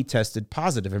 now he tested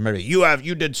positive. Remember,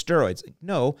 you did steroids.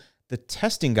 No, the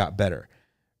testing got better.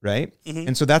 Right? Mm-hmm.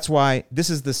 And so that's why this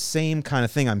is the same kind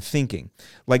of thing I'm thinking.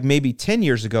 Like maybe 10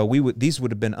 years ago, these would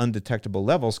have been undetectable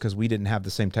levels because we didn't have the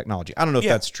same technology. I don't know if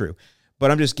that's true, but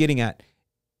I'm just getting at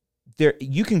there.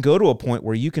 You can go to a point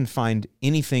where you can find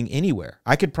anything anywhere.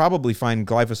 I could probably find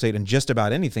glyphosate in just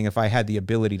about anything if I had the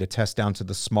ability to test down to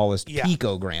the smallest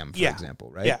picogram, for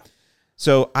example, right? Yeah.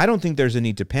 So I don't think there's a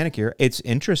need to panic here. It's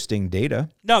interesting data.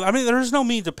 No, I mean, there's no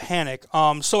need to panic.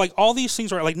 So like all these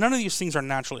things are like, none of these things are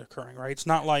naturally occurring, right? It's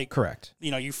not like, correct.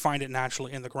 You find it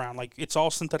naturally in the ground. Like it's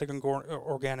all synthetic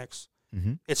organics.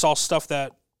 Mm-hmm. It's all stuff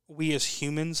that we as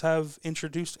humans have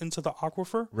introduced into the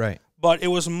aquifer. Right. But it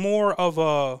was more of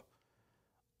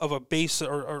a base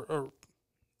or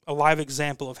a live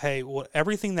example of, hey,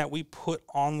 everything that we put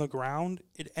on the ground,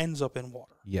 it ends up in water.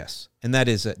 Yes, and that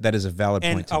is a valid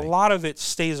point to make. And a lot of it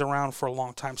stays around for a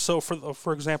long time. So,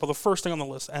 for example, the first thing on the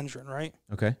list, Endrin, right?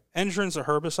 Okay. Endrin's a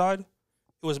herbicide.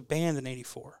 It was banned in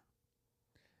 '84.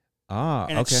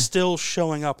 And it's still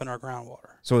showing up in our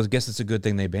groundwater. So I guess it's a good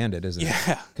thing they banned it, isn't it?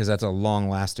 Yeah. Because that's a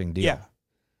long-lasting deal. Yeah.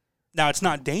 Now, it's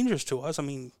not dangerous to us. I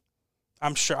mean,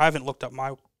 I'm sure I haven't looked up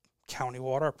my county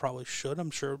water. I probably should.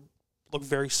 I'm sure it look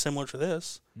very similar to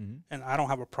this. Mm-hmm. And I don't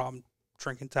have a problem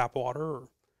drinking tap water or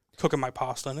cooking my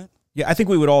pasta in it. Yeah, I think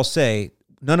we would all say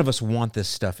none of us want this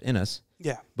stuff in us.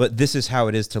 Yeah. But this is how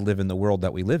it is to live in the world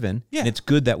that we live in. Yeah. And it's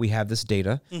good that we have this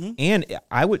data. Mm-hmm. And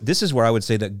this is where I would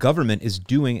say that government is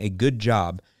doing a good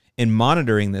job in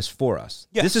monitoring this for us.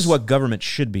 Yes. This is what government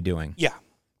should be doing. Yeah.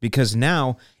 Because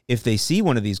now, if they see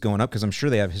one of these going up, because I'm sure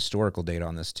they have historical data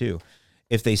on this too,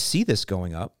 if they see this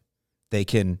going up, they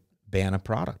can ban a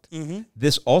product. Mm-hmm.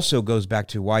 This also goes back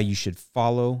to why you should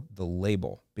follow the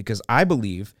label. Because I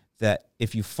believe that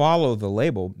if you follow the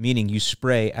label, meaning you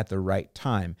spray at the right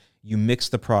time, you mix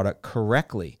the product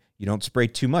correctly. You don't spray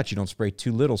too much. You don't spray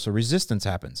too little, so resistance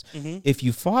happens. Mm-hmm. If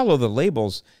you follow the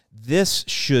labels, this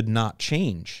should not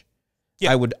change.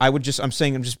 Yeah. I'm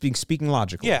speaking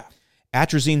logically. Yeah.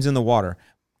 Atrazine's in the water.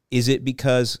 Is it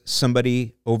because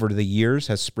somebody over the years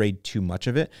has sprayed too much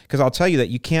of it? Because I'll tell you that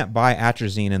you can't buy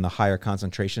atrazine in the higher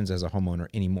concentrations as a homeowner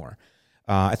anymore.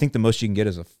 I think the most you can get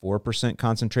is a 4%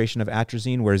 concentration of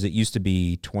atrazine, whereas it used to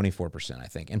be 24%, I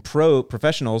think. And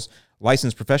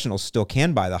licensed professionals still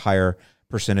can buy the higher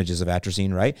percentages of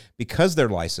atrazine, right? Because they're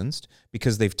licensed,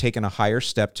 because they've taken a higher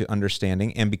step to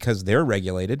understanding, and because they're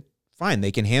regulated, fine,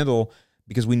 they can handle,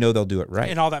 because we know they'll do it right.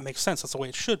 And all that makes sense. That's the way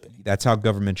it should be. That's how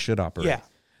government should operate. Yeah.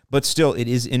 But still, it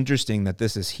is interesting that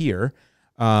this is here.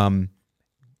 Do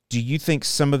you think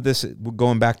some of this,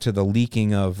 going back to the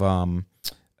leaking of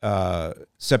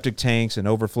septic tanks and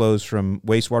overflows from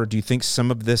wastewater, do you think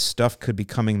some of this stuff could be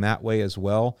coming that way as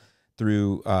well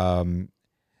through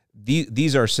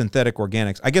these are synthetic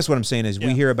organics? I guess what I'm saying is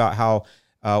we hear about how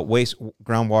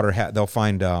groundwater, they'll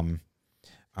find,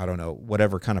 I don't know,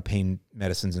 whatever kind of pain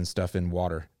medicines and stuff in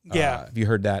water. Yeah. Have you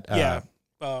heard that?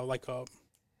 Like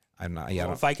I'm not,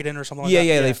 Vicodin or something like that.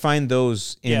 Yeah, they find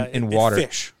those in water.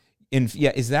 Fish.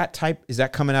 Is that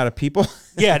coming out of people?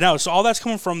 Yeah, no. So all that's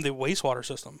coming from the wastewater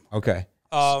system. Okay.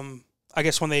 I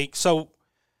guess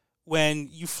when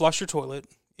you flush your toilet,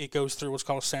 it goes through what's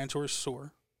called a sanitary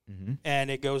sewer, mm-hmm. and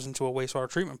it goes into a wastewater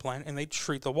treatment plant, and they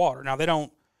treat the water. Now they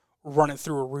don't run it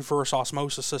through a reverse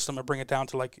osmosis system and bring it down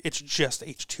to it's just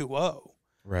H2O.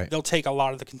 Right. They'll take a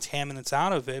lot of the contaminants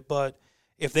out of it, but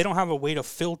if they don't have a way to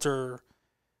filter,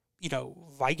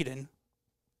 Vicodin,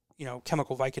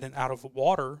 chemical Vicodin out of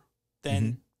water,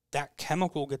 then that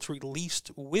chemical gets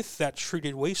released with that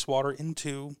treated wastewater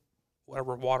into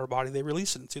whatever water body they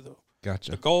release it into.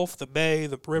 Gotcha. The Gulf, the Bay,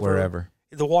 the river. Wherever.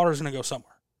 The water's going to go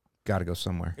somewhere. Got to go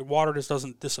somewhere. The water just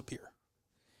doesn't disappear.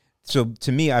 So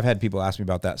to me, I've had people ask me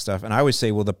about that stuff, and I always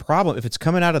say, well, the problem, if it's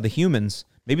coming out of the humans,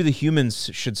 maybe the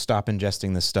humans should stop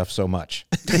ingesting this stuff so much.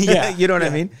 Yeah. You know what I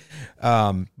mean?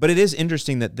 But it is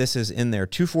interesting that this is in there.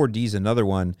 2,4-D is another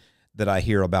one that I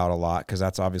hear about a lot, because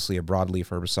that's obviously a broadleaf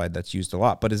herbicide that's used a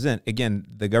lot. But again,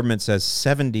 the government says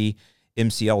 70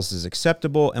 MCLs is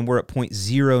acceptable, and we're at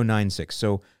 0.096.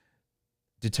 So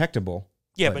detectable.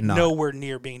 Yeah, but nowhere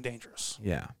near being dangerous.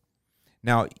 Yeah.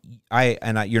 Now,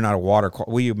 you're not a water.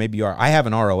 Well, maybe you are. I have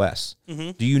an ROS.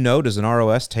 Mm-hmm. Do you know? Does an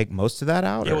ROS take most of that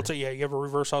out? Yeah, you have a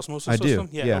reverse osmosis system.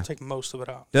 Do. Yeah, it'll take most of it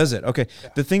out. Does it? Okay. Yeah.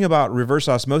 The thing about reverse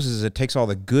osmosis is it takes all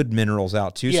the good minerals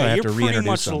out too. Yeah, so I have to reintroduce them.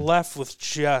 You're pretty much left with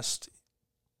just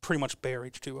pretty much bare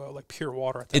H2O, like pure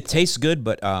water. It tastes good,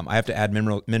 but I have to add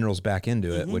minerals back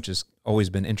into it, which has always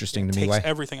been interesting to me. It takes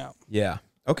everything out. Yeah.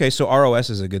 Okay. So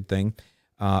ROS is a good thing.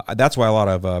 That's why a lot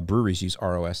of breweries use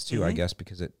ROS too, I guess,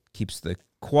 because it keeps the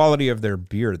quality of their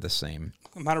beer the same.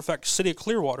 Matter of fact, City of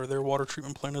Clearwater, their water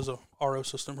treatment plant is a RO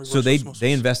system. So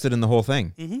they invested in the whole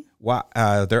thing. Mm-hmm. Wow.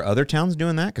 Are there other towns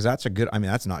doing that? Because that's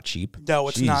that's not cheap. No,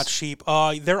 it's not cheap.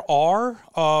 There are,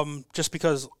 just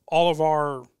because all of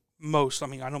our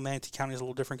I know Manatee County is a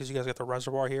little different because you guys got the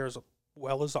reservoir here as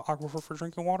well as the aquifer for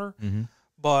drinking water. Mm-hmm.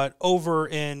 But over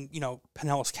in,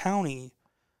 Pinellas County,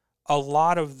 a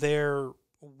lot of their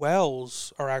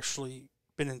wells are actually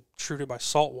been treated by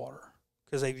salt water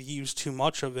because they've used too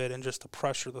much of it, and just the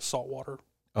pressure of the salt water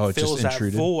fills that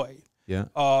void. Yeah.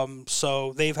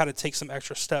 So they've had to take some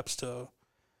extra steps to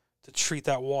treat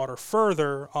that water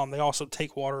further. They also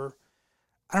take water.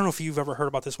 I don't know if you've ever heard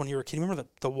about this when you were a kid. Remember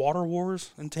the water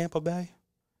wars in Tampa Bay?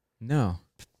 No.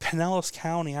 Pinellas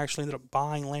County actually ended up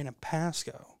buying land in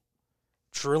Pasco,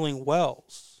 drilling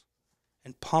wells,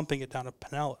 and pumping it down to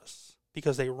Pinellas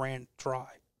because they ran dry.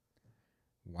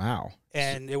 Wow.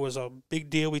 And it was a big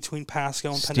deal between Pasco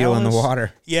and Pinellas. Stealing the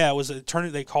water. Yeah, it was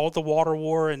they call it the water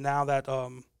war, and now that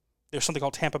there's something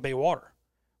called Tampa Bay Water,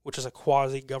 which is a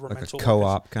quasi-governmental... Like a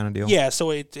co-op kind of deal? Yeah,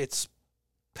 so it's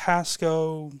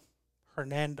Pasco,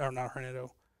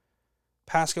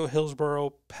 Pasco,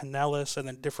 Hillsborough, Pinellas, and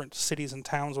then different cities and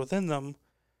towns within them.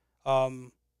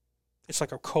 It's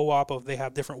like a co-op of, they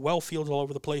have different well fields all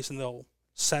over the place, and they'll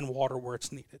send water where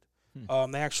it's needed.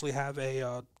 They actually have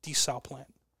a desal plant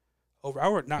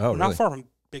not far from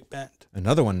Big Bend.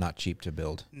 Another one not cheap to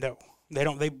build. No, they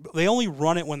don't. They only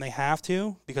run it when they have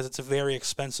to because it's very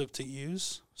expensive to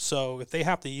use. So if they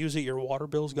have to use it, your water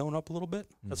bill's going up a little bit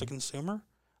as a consumer.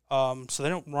 So they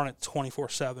don't run it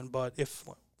 24/7. But if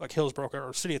like Hillsborough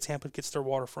or City of Tampa gets their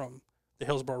water from the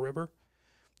Hillsborough River,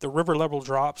 the river level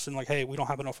drops and hey, we don't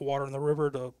have enough water in the river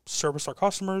to service our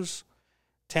customers.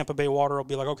 Tampa Bay Water will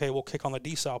be like, okay, we'll kick on the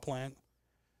desal plant,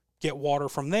 get water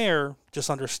from there. Just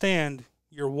understand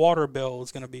your water bill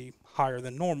is going to be higher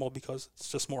than normal because it's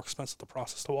just more expensive to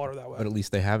process the water that way. But at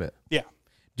least they have it. Yeah.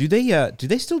 Do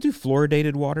they still do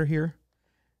fluoridated water here?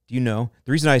 Do you know?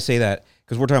 The reason I say that,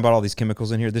 because we're talking about all these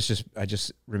chemicals in here, I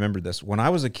just remembered this. When I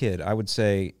was a kid, I would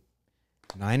say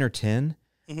 9 or 10,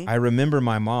 I remember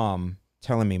my mom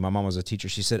telling me, my mom was a teacher,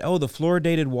 she said, oh, the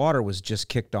fluoridated water was just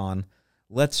kicked on.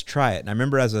 Let's try it. And I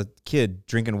remember as a kid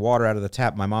drinking water out of the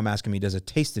tap, my mom asking me, does it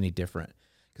taste any different?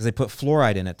 Because they put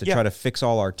fluoride in it to try to fix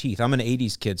all our teeth. I'm an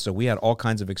 80s kid, so we had all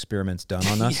kinds of experiments done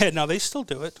on us. Yeah, no, they still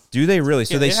do it. Do they really?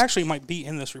 So they actually might be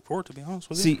in this report, to be honest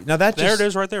with you. See, now that there it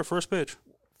is right there, first page.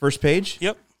 First page?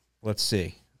 Yep. Let's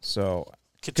see. So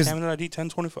Contaminant ID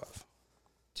 1025.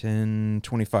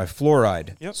 1025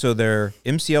 fluoride. Yep. So their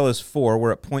MCL is 4.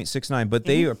 We're at 0.69, but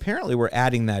they apparently were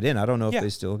adding that in. I don't know if they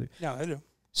still do. Yeah, they do.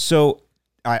 So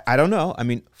I don't know. I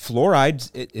mean,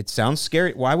 fluoride, it sounds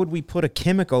scary. Why would we put a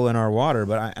chemical in our water?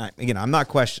 But I'm not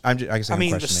questioning.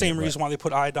 The same reason why they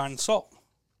put iodine and salt.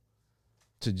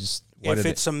 To just if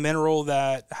it's a mineral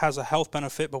that has a health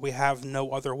benefit, but we have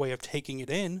no other way of taking it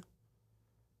in.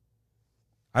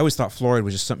 I always thought fluoride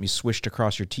was just something you swished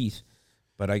across your teeth,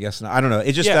 but I guess not. I don't know.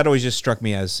 It just that always just struck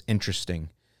me as interesting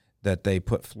that they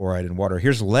put fluoride in water.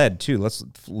 Here's lead too.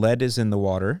 Lead is in the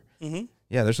water. Mm-hmm.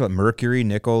 Yeah, there's mercury,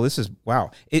 nickel. This is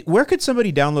wow. Where could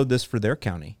somebody download this for their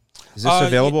county? Is this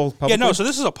available publicly? Yeah, no. So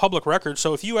this is a public record.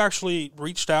 So if you actually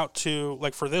reached out to,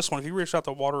 like for this one, if you reached out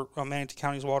to Manatee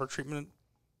County's water treatment,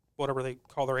 whatever they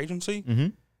call their agency,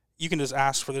 you can just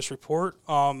ask for this report.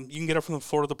 You can get it from the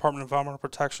Florida Department of Environmental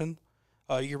Protection.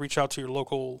 You reach out to your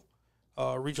local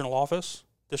regional office,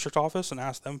 district office, and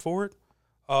ask them for it.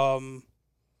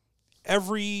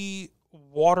 Every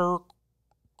water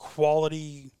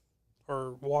quality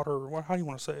or water, how do you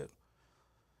want to say it?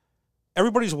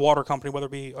 Everybody's water company, whether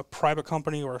it be a private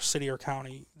company or a city or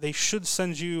county, they should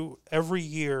send you every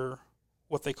year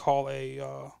what they call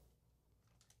what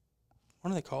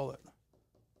do they call it?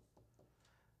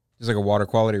 It's like a water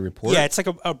quality report? Yeah, it's like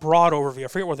a broad overview. I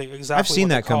forget what they exactly I've seen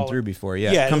that come through before,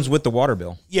 yeah. It comes with the water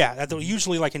bill. Yeah,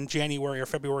 usually like in January or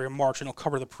February or March, and it'll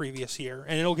cover the previous year.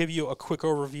 And it'll give you a quick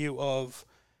overview of,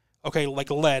 okay, like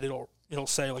lead, it'll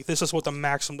say, like, this is what the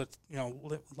maximum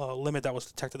limit that was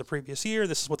detected the previous year.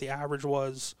 This is what the average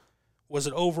was. Was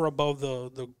it over above the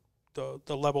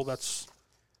level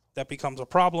that becomes a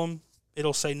problem?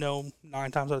 It'll say no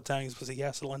 9 times out of 10 because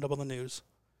yes, it'll end up on the news.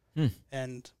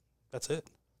 And that's it.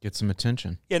 Get some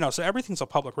attention. Yeah, no, so everything's a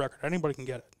public record. Anybody can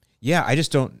get it. Yeah,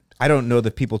 I don't know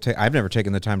that people I've never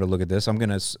taken the time to look at this. I'm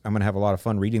going to have a lot of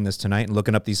fun reading this tonight and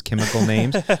looking up these chemical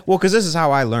names. Well, cuz this is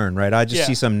how I learn, right? I just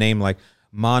see some name like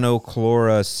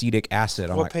monochloroacetic acid.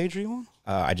 What page are you on?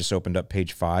 I just opened up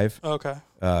page 5. Okay.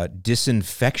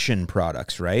 Disinfection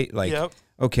products, right? Like, yep.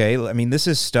 Okay, I mean, this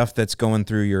is stuff that's going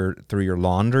through your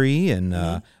laundry, and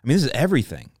I mean, this is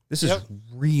everything. This is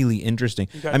really interesting.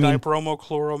 You got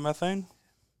dibromochloromethane?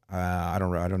 I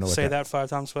don't know. Say that 5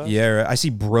 times fast. Yeah, I see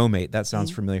bromate. That sounds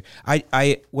familiar.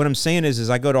 What I'm saying is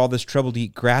I go to all this trouble to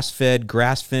eat grass-fed,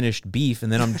 grass-finished beef,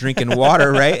 and then I'm drinking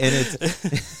water, right? And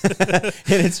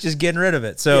it's just getting rid of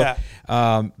it. So,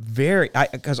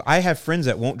 because I have friends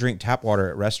that won't drink tap water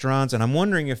at restaurants, and I'm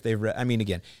wondering if I mean,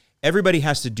 again, everybody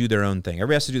has to do their own thing.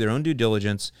 Everybody has to do their own due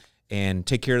diligence and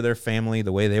take care of their family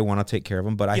the way they want to take care of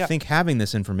them. But I think having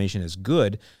this information is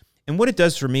good. And what it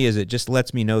does for me is it just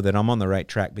lets me know that I'm on the right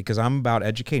track because I'm about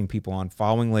educating people on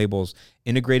following labels,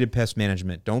 integrated pest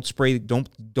management. Don't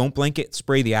blanket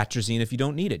spray the atrazine if you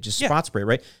don't need it. Just spot spray,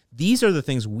 right? These are the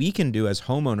things we can do as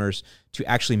homeowners to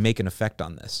actually make an effect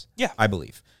on this. Yeah, I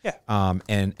believe. Yeah.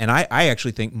 And I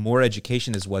actually think more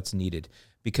education is what's needed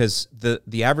because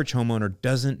the average homeowner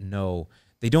doesn't know.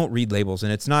 They don't read labels,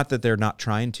 and it's not that they're not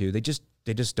trying to. They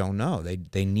just don't know.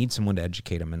 They need someone to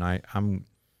educate them, and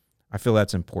I feel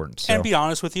that's important. So. And to be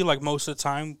honest with you, like most of the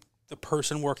time, the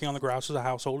person working on the grouse of the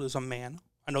household is a man.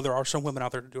 I know there are some women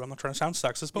out there to do it. I'm not trying to sound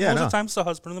sexist, but most of the time it's the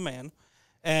husband or the man.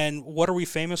 And what are we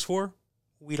famous for?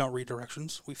 We don't read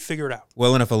directions. We figure it out.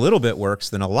 Well, and if a little bit works,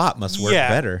 then a lot must work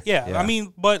better. Yeah. I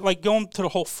mean, but like going to the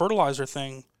whole fertilizer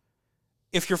thing,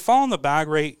 if you're following the bag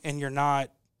rate and you're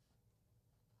not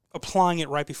applying it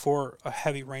right before a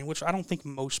heavy rain, which I don't think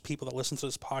most people that listen to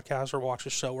this podcast or watch the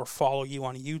show or follow you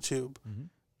on YouTube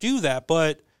do that,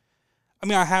 but I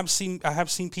mean, I have seen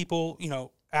people,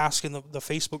 ask in the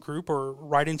Facebook group or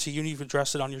write into you, and you've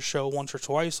addressed it on your show once or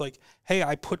twice, like, hey,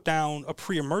 I put down a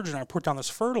pre-emergent, I put down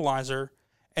this fertilizer,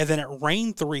 and then it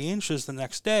rained 3 inches the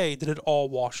next day. Did it all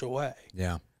wash away?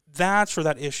 Yeah. That's where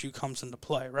that issue comes into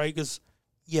play, right? Because,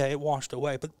 it washed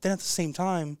away, but then at the same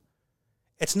time,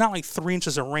 it's not like 3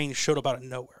 inches of rain showed up out of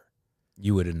nowhere.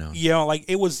 You would have known. Like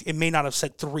it may not have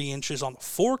said 3 inches on the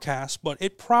forecast, but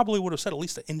it probably would have said at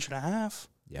least 1.5 inches.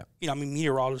 Yeah. I mean,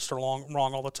 meteorologists are wrong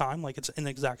all the time. Like, it's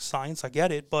inexact science. I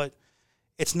get it, but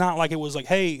it's not like it was like,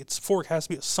 hey, it's forecast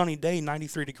to be a sunny day,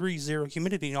 93 degrees, 0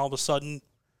 humidity, and all of a sudden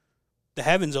the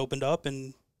heavens opened up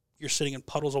and you're sitting in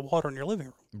puddles of water in your living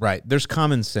room. Right. There's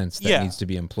common sense that needs to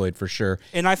be employed for sure.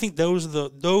 And I think those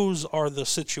are the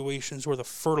situations where the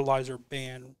fertilizer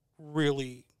ban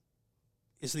really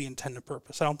is the intended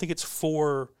purpose. I don't think it's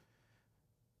for,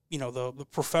 the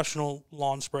professional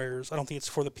lawn sprayers. I don't think it's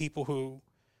for the people who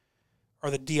are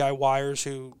the DIYers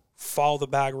who follow the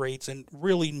bag rates and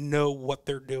really know what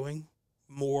they're doing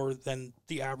more than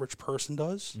the average person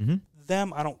does.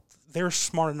 Mm-hmm. They're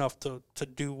smart enough to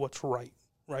do what's right?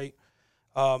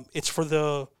 It's for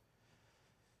the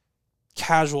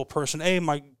casual person. Hey,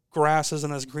 my grass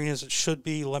isn't as green as it should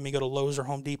be. Let me go to Lowe's or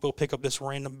Home Depot, pick up this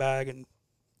random bag and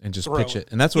just pitch it.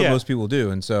 And that's what most people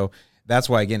do. And so that's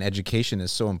why, again, education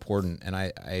is so important. And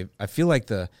I feel like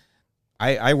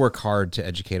I work hard to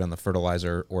educate on the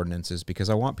fertilizer ordinances because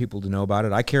I want people to know about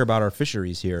it. I care about our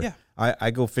fisheries here. Yeah.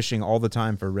 I go fishing all the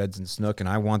time for reds and snook, and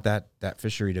I want that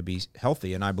fishery to be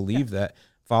healthy. And I believe that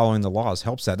following the laws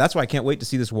helps that. That's why I can't wait to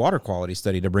see this water quality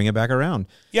study to bring it back around.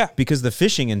 Yeah. Because the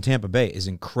fishing in Tampa Bay is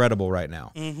incredible right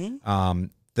now. Mm-hmm.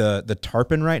 The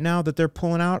tarpon right now that they're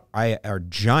pulling out are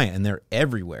giant, and they're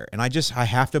everywhere. And I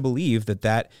have to believe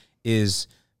that is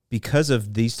because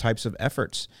of these types of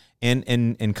efforts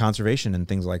and conservation and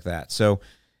things like that. So,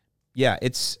 yeah,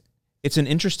 it's an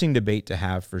interesting debate to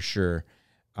have for sure.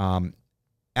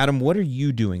 Adam, what are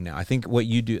you doing now? I think what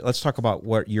you do, let's talk about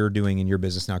what you're doing in your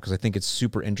business now, because I think it's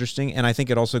super interesting. And I think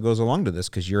it also goes along to this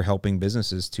because you're helping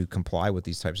businesses to comply with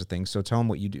these types of things. So tell them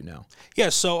what you do now. Yeah,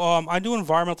 so I do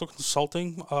environmental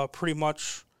consulting. Pretty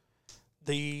much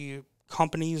the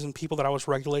companies and people that I was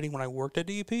regulating when I worked at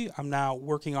DEP, I'm now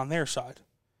working on their side.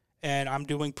 And I'm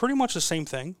doing pretty much the same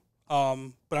thing, but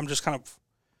I'm just kind of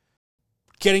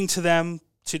getting to them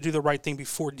to do the right thing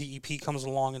before DEP comes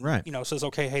along and says,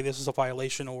 okay, hey, this is a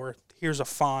violation, or here's a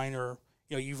fine, or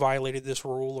you violated this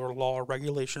rule or law or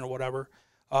regulation or whatever.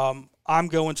 I'm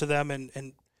going to them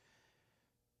and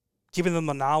giving them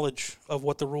the knowledge of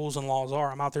what the rules and laws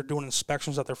are. I'm out there doing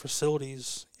inspections at their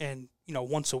facilities, and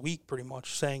once a week, pretty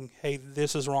much saying, hey,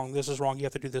 this is wrong. You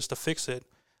have to do this to fix it.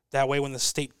 That way, when the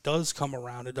state does come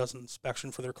around, it does an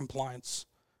inspection for their compliance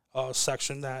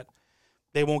section, that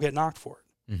they won't get knocked for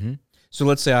it. Mm-hmm. So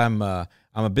let's say I'm a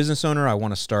business owner. I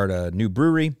want to start a new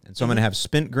brewery, and so I'm going to have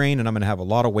spent grain, and I'm going to have a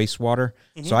lot of wastewater.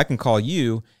 So I can call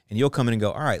you, and you'll come in and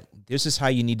go, all right, this is how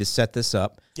you need to set this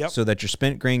up so that your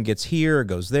spent grain gets here,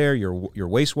 goes there. Your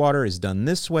wastewater is done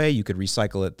this way. You could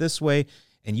recycle it this way,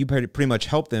 and you pretty much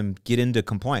help them get into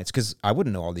compliance, because I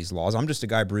wouldn't know all these laws. I'm just a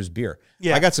guy who brews beer.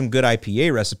 Yeah. I got some good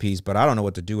IPA recipes, but I don't know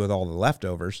what to do with all the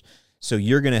leftovers. So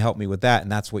you're going to help me with that,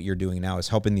 and that's what you're doing now, is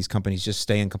helping these companies just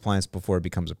stay in compliance before it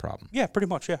becomes a problem. Yeah, pretty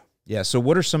much, yeah. Yeah, so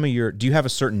what are some of do you have a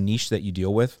certain niche that you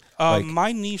deal with?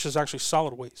 My niche is actually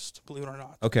solid waste, believe it or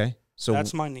not. Okay. So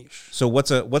that's my niche. So what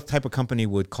type of company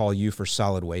would call you for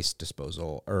solid waste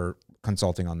disposal or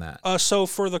consulting on that? So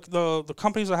for the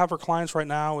companies I have for clients right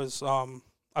now is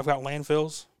I've got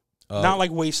landfills. Not like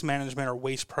Waste Management or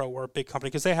Waste Pro or a big company,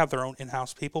 because they have their own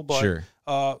in-house people, but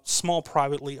small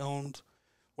privately owned,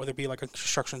 whether it be like a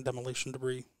construction demolition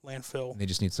debris landfill. They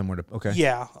just need somewhere to, okay.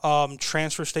 Yeah.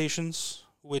 Transfer stations,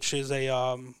 which is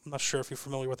I'm not sure if you're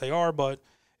familiar with what they are, but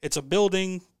it's a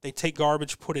building. They take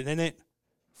garbage, put it in it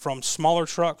from smaller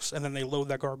trucks, and then they load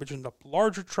that garbage into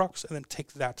larger trucks and then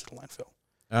take that to the landfill.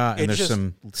 And there's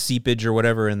some seepage or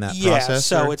whatever in that process?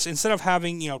 Yeah, so it's instead of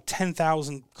having,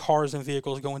 10,000 cars and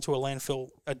vehicles go into a landfill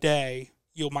a day,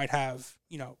 you might have,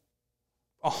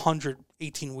 100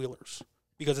 18-wheelers,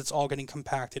 because it's all getting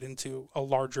compacted into a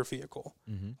larger vehicle.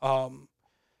 Mm-hmm.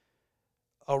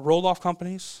 Roll-off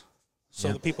companies,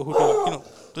 so the people who do,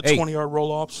 the 20-yard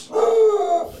roll-offs.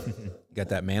 Got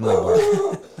that manly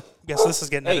bark. Guess this is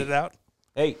getting edited out.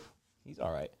 Hey, he's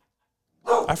all right.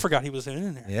 I forgot he was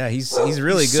in there. Yeah, he's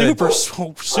really good.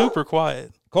 Super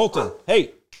quiet. Colton,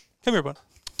 hey. Come here, bud.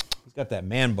 He's got that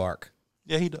man bark.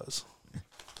 Yeah, he does.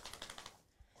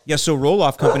 Yeah, so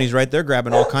roll-off companies, right, they're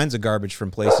grabbing all kinds of garbage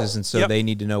from places, and so they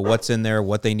need to know what's in there,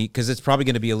 what they need, because it's probably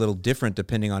going to be a little different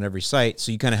depending on every site.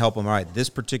 So you kind of help them, all right, this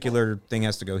particular thing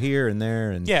has to go here and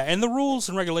there. And yeah, and the rules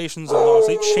and regulations and laws,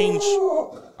 they change.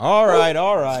 All right.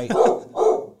 All right,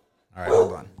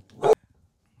 hold on.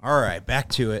 All right, back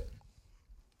to it.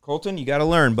 Colton, you got to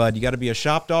learn, bud. You got to be a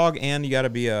shop dog, and you got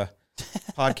to be a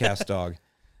podcast dog.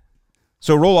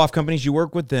 So roll-off companies, you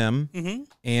work with them,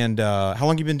 and how long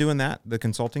have you been doing that, the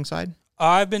consulting side?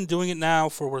 I've been doing it now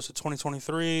for,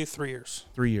 2023, 3 years.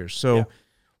 3 years. So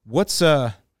what's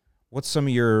some of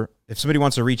your, if somebody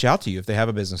wants to reach out to you, if they have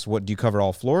a business, what do you cover,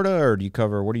 all Florida, or do you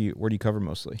cover, where do you cover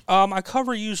mostly? I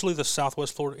cover usually the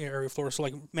Southwest Florida area of Florida, so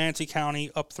like Manatee County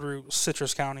up through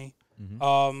Citrus County.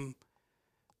 Mm-hmm.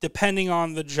 Depending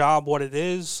on the job, what it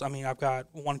is, I mean, I've got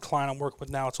one client I'm working with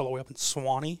now, it's all the way up in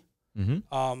Suwannee.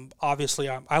 Mm-hmm. Obviously,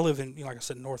 I live in, like I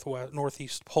said,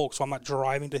 northeast Polk, so I'm not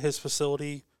driving to his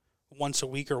facility once a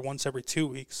week or once every 2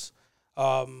 weeks.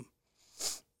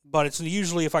 But it's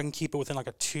usually, if I can keep it within like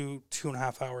a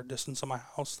 2.5 hour distance of my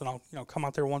house, then I'll come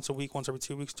out there once a week, once every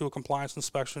 2 weeks, do a compliance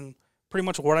inspection. Pretty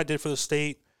much what I did for the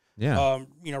state. Yeah.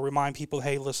 Remind people,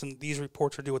 hey, listen, these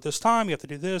reports are due at this time. You have to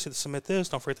do this. You have to submit this.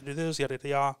 Don't forget to do this. Yada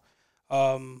yada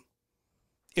yada.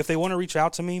 If they want to reach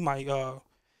out to me, my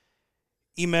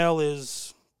email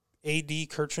is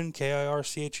adkirchen,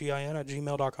 KIRCHEIN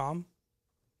 @gmail.com.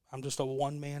 I'm just a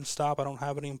one-man stop. I don't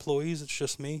have any employees. It's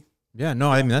just me. Yeah,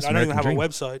 no, I mean, that's American dream. I don't even have a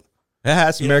website. Yeah,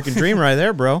 that's American dream right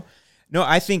there, bro. No,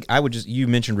 I think I would you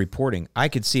mentioned reporting. I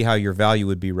could see how your value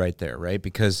would be right there, right?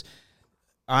 Because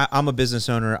I'm a business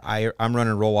owner. I'm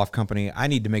running a roll-off company. I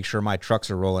need to make sure my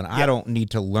trucks are rolling. Yeah. I don't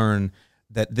need to learn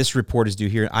that this report is due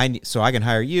here. So I can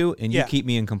hire you, and you keep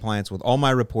me in compliance with all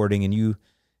my reporting, and you...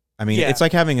 I mean, it's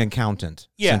like having an accountant,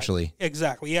 essentially.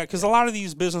 Exactly. Yeah, because a lot of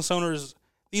these business owners,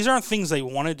 these aren't things they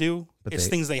want to do. But it's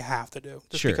things they have to do,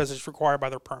 just because it's required by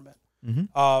their permit.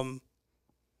 Mm-hmm.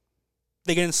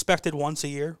 They get inspected once a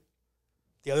year.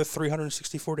 The other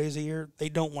 364 days a year, they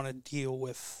don't want to deal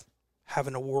with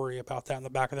having to worry about that in the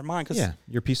back of their mind. Cause, Yeah,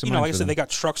 your peace of you know, mind. like I for said, them. they got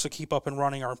trucks to keep up and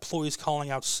running. Our employees calling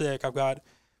out sick. I've got,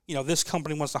 you know, this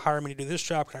company wants to hire me to do this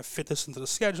job. Can I fit this into the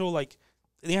schedule? Like,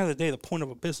 at the end of the day, the point of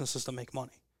a business is to make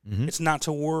money. Mm-hmm. It's not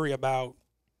to worry about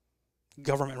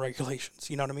government regulations.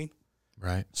 You know what I mean?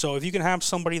 Right. So if you can have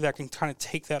somebody that can kind of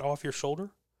take that off your shoulder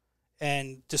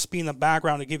and just be in the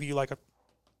background to give you like a,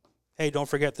 hey, don't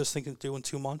forget this thing is due in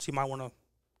 2 months. You might want to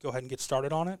go ahead and get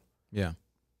started on it. Yeah.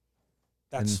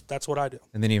 That's what I do.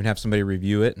 And then even have somebody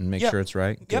review it and make sure it's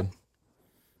right. Good. Yep.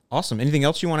 Awesome. Anything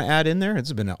else you want to add in there?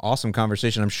 It's been an awesome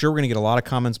conversation. I'm sure we're going to get a lot of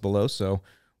comments below, so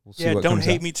we'll see what don't comes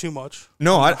hate out. me too much.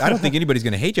 No, I don't think anybody's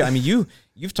going to hate you. I mean,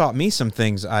 you've taught me some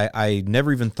things. I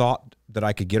never even thought that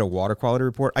I could get a water quality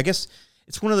report. I guess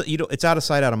it's one of the, it's out of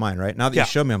sight, out of mind, right? Now that you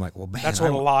showed me, I'm like, well, man. That's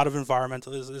what a lot of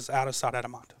environmental is out of sight, out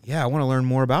of mind. Yeah, I want to learn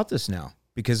more about this now,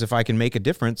 because if I can make a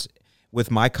difference with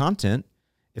my content,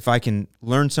 if I can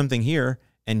learn something here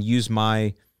and use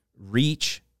my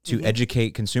reach to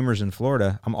educate consumers in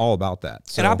Florida, I'm all about that.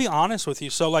 So, and I'll be honest with you.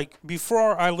 So, like,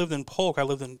 before I lived in Polk, I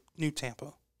lived in New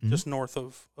Tampa, just north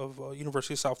of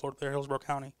University of South Florida, there, Hillsborough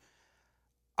County.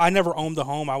 I never owned a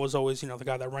home. I was always, the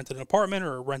guy that rented an apartment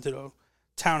or rented a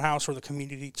townhouse where the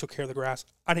community took care of the grass.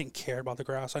 I didn't care about the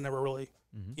grass. I never really,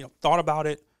 thought about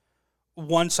it.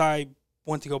 Once I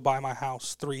went to go buy my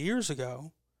house 3 years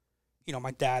ago,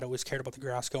 my dad always cared about the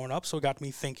grass going up. So it got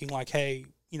me thinking like, hey,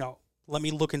 let me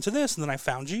look into this. And then I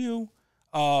found you.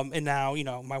 And now,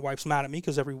 my wife's mad at me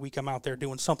because every week I'm out there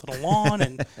doing something on lawn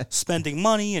and spending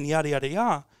money and yada, yada,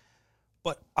 yada.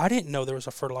 But I didn't know there was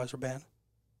a fertilizer ban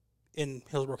in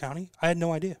Hillsborough County. I had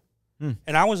no idea.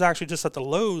 And I was actually just at the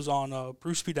Lowe's on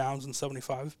Bruce P. Downs in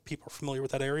 75. People are familiar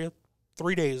with that area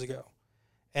 3 days ago.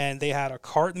 And they had a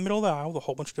cart in the middle of the aisle with a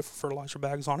whole bunch of different fertilizer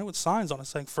bags on it with signs on it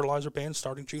saying fertilizer ban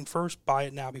starting June 1st. Buy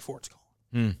it now before it's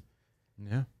gone.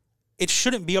 Yeah. It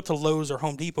shouldn't be up to Lowe's or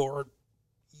Home Depot or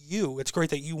you. It's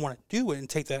great that you want to do it and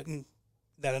take that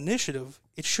initiative.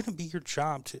 It shouldn't be your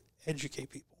job to educate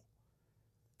people.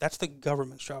 That's the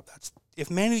government's job. If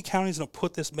Manatee County is going to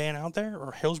put this ban out there,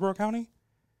 or Hillsborough County,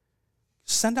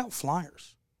 send out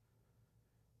flyers.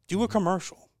 Do a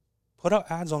commercial. Put out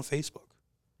ads on Facebook.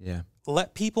 Yeah.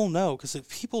 Let people know, because if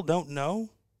people don't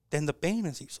know, then the ban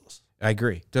is useless. I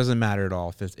agree. Doesn't matter at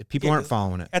all if people aren't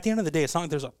following it. At the end of the day, it's not like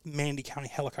there's a Manatee County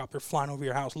helicopter flying over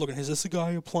your house looking, is this a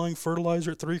guy applying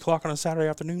fertilizer at 3 o'clock on a Saturday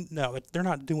afternoon? No, they're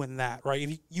not doing that, right?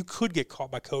 If you could get caught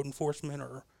by code enforcement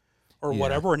or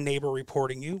whatever, a neighbor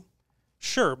reporting you.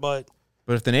 Sure, but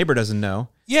if the neighbor doesn't know,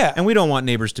 yeah, and we don't want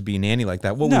neighbors to be nanny like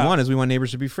that. What we want is we want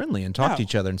neighbors to be friendly and talk to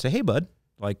each other and say, hey, bud,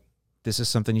 like, this is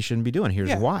something you shouldn't be doing.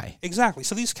 Here's why. Exactly.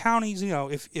 So these counties,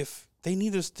 if they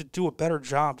need us to do a better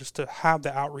job just to have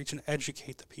the outreach and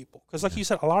educate the people. Because like you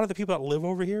said, a lot of the people that live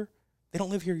over here, they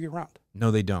don't live here year-round. No,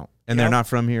 they don't. And they're not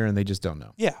from here, and they just don't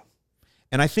know. Yeah.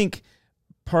 And I think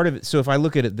part of it, so if I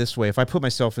look at it this way, if I put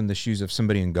myself in the shoes of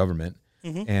somebody in government,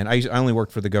 and I only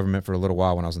worked for the government for a little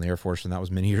while when I was in the Air Force, and that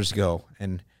was many years ago,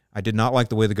 and I did not like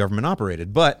the way the government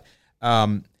operated. But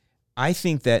I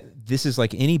think that this is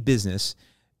like any business.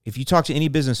 If you talk to any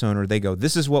business owner, they go,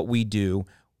 this is what we do,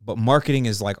 but marketing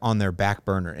is like on their back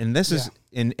burner. And this is,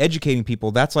 in educating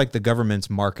people, that's like the government's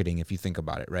marketing, if you think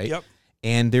about it, right? Yep.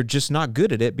 And they're just not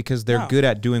good at it because they're good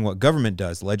at doing what government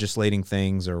does, legislating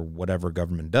things or whatever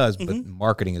government does, but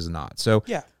marketing is not. So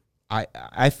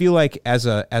I feel like as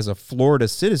a Florida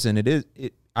citizen,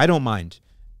 I don't mind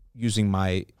using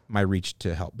my reach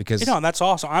to help because that's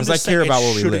awesome. I'm just saying about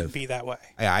where we live. It shouldn't be that way.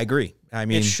 I agree. I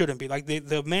mean, it shouldn't be like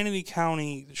the Manatee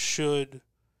County should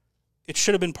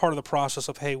have been part of the process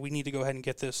of, hey, we need to go ahead and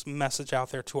get this message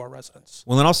out there to our residents.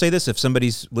 Well, then I'll say this: if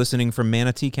somebody's listening from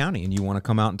Manatee County and you want to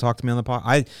come out and talk to me on the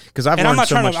pod, because I'm not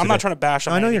trying to bash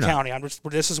on Manatee County.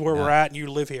 This is where we're at, and you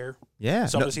live here. Yeah,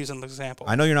 so I'm just using an example.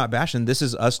 I know you're not bashing. This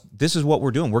is us. This is what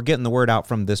we're doing. We're getting the word out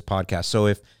from this podcast. So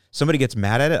if somebody gets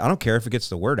mad at it, I don't care if it gets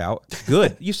the word out.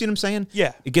 Good. You see what I'm saying?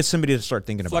 Yeah. It gets somebody to start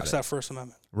thinking about it. Flex that First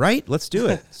Amendment. Right? Let's do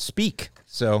it. Speak.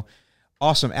 So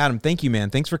awesome. Adam, thank you, man.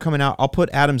 Thanks for coming out. I'll put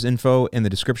Adam's info in the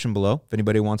description below if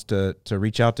anybody wants to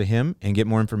reach out to him and get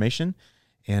more information.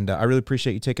 And I really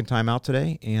appreciate you taking time out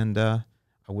today. And I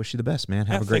wish you the best, man.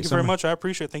 Have a great summer. Thank you very much. I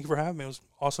appreciate it. Thank you for having me. It was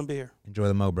awesome to be here. Enjoy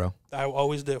the mo, bro. I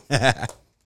always do.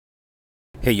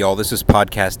 Hey, y'all. This is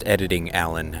Podcast Editing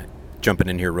Alan. jumping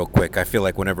in here real quick. I feel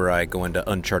like whenever I go into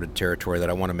uncharted territory that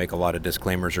I want to make a lot of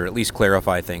disclaimers or at least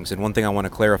clarify things. And one thing I want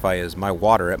to clarify is my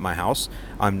water at my house,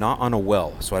 I'm not on a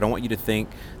well. So I don't want you to think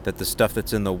that the stuff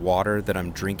that's in the water that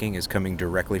I'm drinking is coming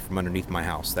directly from underneath my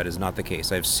house. That is not the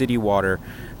case. I have city water.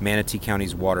 Manatee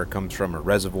County's water comes from a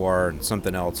reservoir and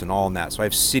something else and all in that. So I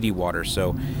have city water.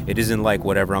 So it isn't like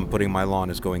whatever I'm putting in my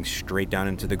lawn is going straight down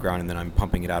into the ground and then I'm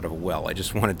pumping it out of a well. I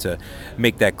just wanted to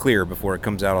make that clear before it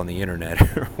comes out on the internet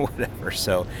or whatever.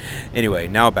 So anyway,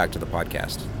 now back to the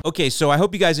podcast. Okay, so I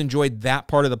hope you guys enjoyed that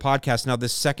part of the podcast. Now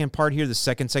this second part here, the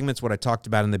second segment is what I talked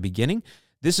about in the beginning.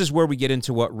 This is where we get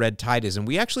into what red tide is, and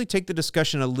we actually take the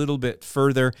discussion a little bit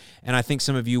further, and I think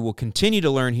some of you will continue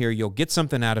to learn here. You'll get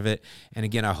something out of it, and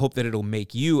again, I hope that it'll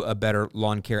make you a better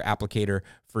lawn care applicator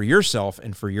for yourself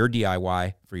and for your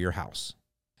DIY for your house.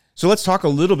 So let's talk a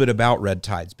little bit about red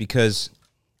tides, because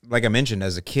like I mentioned,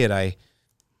 as a kid, I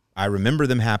remember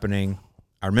them happening.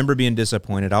 I remember being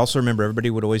disappointed. I also remember everybody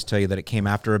would always tell you that it came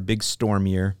after a big storm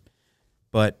year.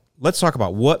 But let's talk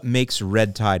about what makes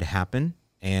red tide happen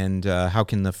and how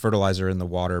can the fertilizer in the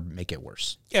water make it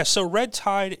worse. Yeah, so red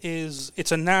tide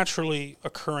it's a naturally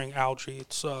occurring algae.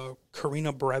 It's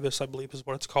Carina brevis, I believe is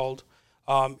what it's called.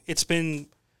 It's been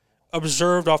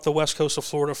observed off the west coast of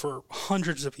Florida for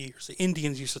hundreds of years. The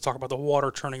Indians used to talk about the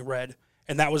water turning red,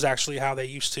 and that was actually how they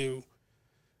used to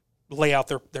lay out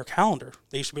their calendar.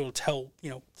 They used to be able to tell,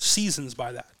 seasons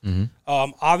by that.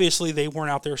 Mm-hmm. Obviously, they weren't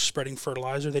out there spreading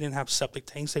fertilizer. They didn't have septic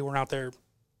tanks. They weren't out there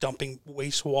dumping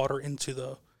wastewater into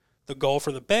the Gulf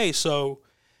or the Bay. So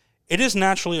it is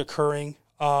naturally occurring.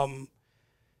 What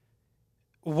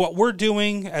we're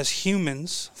doing as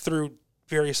humans through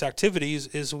various activities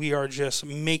is we are just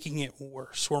making it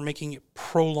worse. We're making it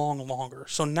prolong longer.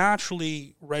 So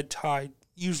naturally, red tide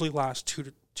usually lasts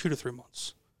 2 to 3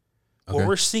 months. Okay. What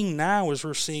we're seeing now is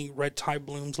we're seeing red tide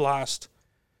blooms last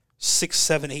 6,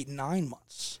 7, 8, 9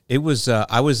 months. It was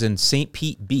I was in St.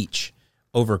 Pete Beach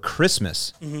over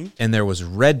Christmas, and there was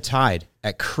red tide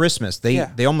at Christmas.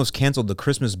 They almost canceled the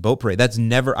Christmas boat parade.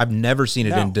 I've never seen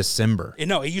it in December.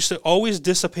 It used to always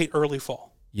dissipate early fall.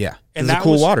 Yeah, and that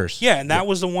cool waters. Yeah, and that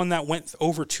was the one that went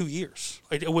over 2 years.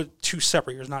 It was 2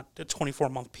 separate years, not a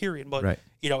 24-month period. But right.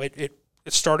 It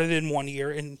started in 1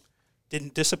 year and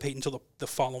didn't dissipate until the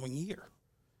following year,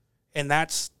 and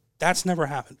that's never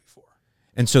happened before.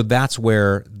 And so that's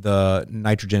where the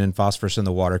nitrogen and phosphorus in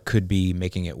the water could be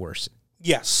making it worse.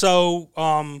 Yes. So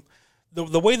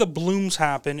the way the blooms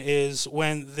happen is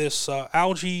when this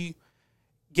algae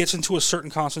gets into a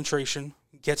certain concentration,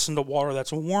 gets into water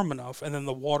that's warm enough, and then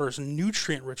the water is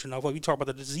nutrient rich enough. Like we talk about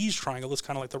the disease triangle, it's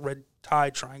kind of like the red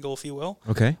tide triangle, if you will.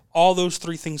 Okay. All those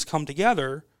 3 things come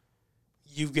together,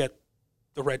 you get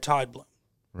the red tide bloom.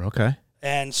 Okay.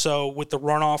 And so with the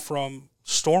runoff from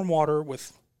stormwater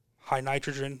with high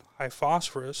nitrogen, high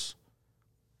phosphorus,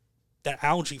 that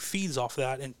algae feeds off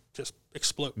that and just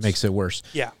explodes. Makes it worse.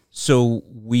 Yeah. So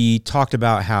we talked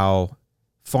about how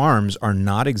farms are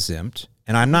not exempt,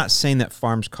 and I'm not saying that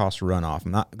farms cost runoff.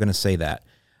 I'm not going to say that.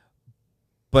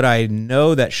 But I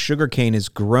know that sugarcane is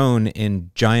grown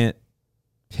in giant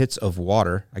pits of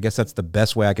water. I guess that's the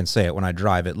best way I can say it. When I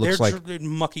drive, it looks like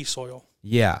mucky soil.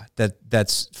 Yeah,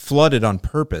 that's flooded on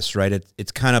purpose, right?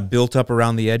 It's kind of built up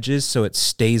around the edges so it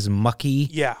stays mucky.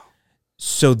 Yeah.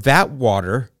 So that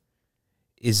water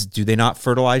do they not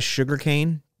fertilize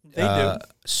sugarcane? They do.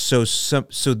 So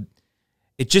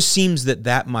it just seems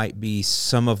that might be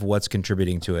some of what's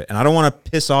contributing to it. And I don't want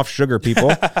to piss off sugar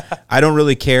people. I don't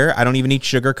really care. I don't even eat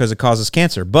sugar because it causes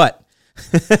cancer. But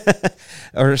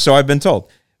or so I've been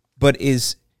told. But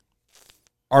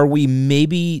are we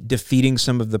maybe defeating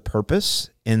some of the purpose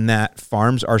in that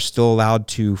farms are still allowed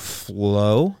to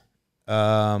flow?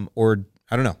 Or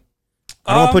I don't know.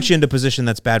 I don't want to put you into a position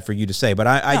that's bad for you to say, but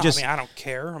I don't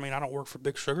care. I don't work for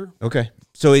Big Sugar. Okay.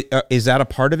 So is that a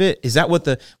part of it? Is that what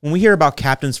when we hear about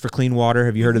Captains for Clean Water,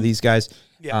 have you heard of these guys?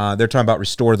 Yeah. They're talking about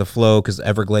restore the flow because the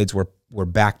Everglades were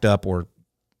backed up or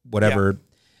whatever.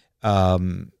 Yeah.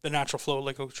 The natural flow of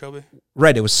Lake Okeechobee.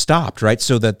 Right. It was stopped, right?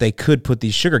 So that they could put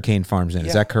these sugarcane farms in. Yeah.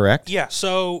 Is that correct? Yeah.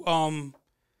 So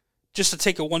just to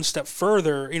take it one step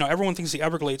further, everyone thinks the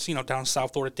Everglades, down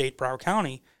South Florida, Dade, Broward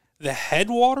County, the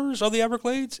headwaters of the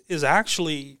Everglades is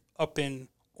actually up in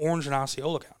Orange and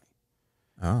Osceola County.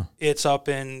 Oh. It's up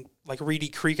in like Reedy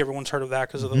Creek. Everyone's heard of that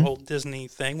because of the whole Disney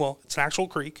thing. Well, it's an actual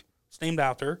creek. It's named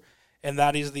after. And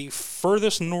that is the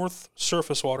furthest north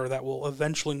surface water that will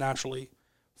eventually naturally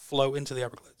flow into the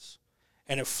Everglades.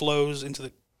 And it flows into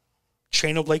the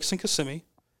chain of lakes in Kissimmee,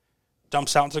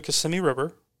 dumps out into the Kissimmee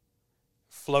River,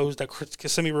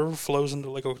 Kissimmee River flows into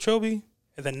Lake Okeechobee,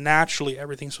 and then naturally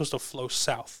everything's supposed to flow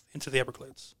south into the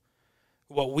Everglades.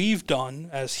 What we've done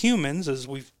as humans is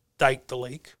we've diked the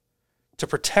lake to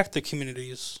protect the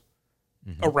communities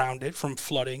around it from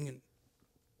flooding. And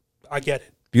I get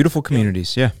it. Beautiful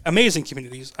communities, yeah. Amazing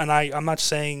communities. And I'm not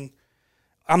saying,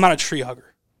 I'm not a tree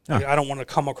hugger. Like, I don't want to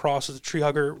come across as a tree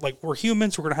hugger. Like, we're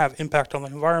humans, we're going to have impact on the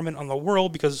environment, on the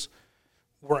world, because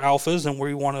we're alphas and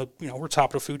we want to, we're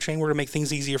top of the food chain. We're going to make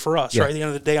things easier for us, right? At the end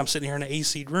of the day, I'm sitting here in an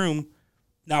AC'd room,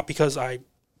 not because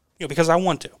because I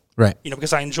want to. Right.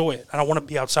 Because I enjoy it. I don't want to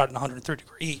be outside in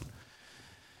 130-degree heat.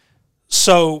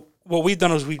 So what we've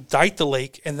done is we've diked the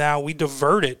lake, and now we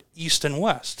divert it east and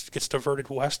west. It gets diverted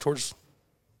west towards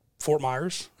Fort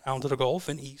Myers, out into the Gulf,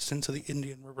 and east into the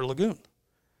Indian River Lagoon.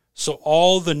 So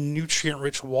all the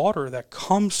nutrient-rich water that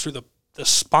comes through the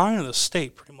spine of the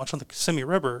state, pretty much on the Kissimmee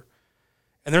River,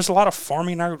 and there's a lot of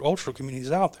farming and agricultural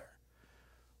communities out there.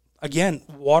 Again,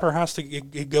 water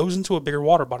it goes into a bigger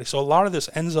water body. So a lot of this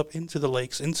ends up into the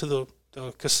lakes, into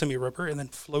the Kissimmee River, and then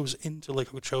flows into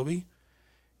Lake Okeechobee,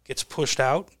 gets pushed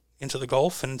out into the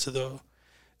Gulf and into the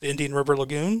Indian River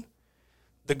Lagoon.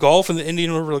 The Gulf and the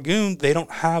Indian River Lagoon, they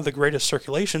don't have the greatest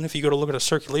circulation. If you go to look at a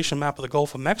circulation map of the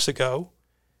Gulf of Mexico,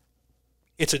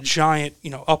 it's a giant,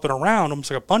 up and around, almost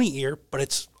like a bunny ear, but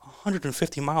it's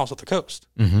 150 miles off the coast.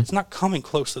 Mm-hmm. It's not coming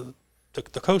close to the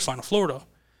coastline of Florida.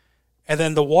 And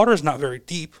then the water is not very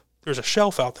deep. There's a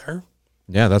shelf out there.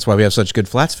 Yeah, that's why we have such good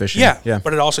flats fishing. Yeah,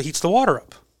 but it also heats the water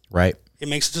up. Right. It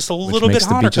makes it just a little bit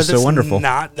hotter because it's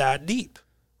not that deep,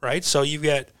 right? So you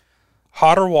get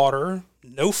hotter water,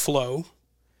 no flow.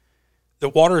 The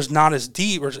water is not as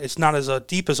deep, or it's not as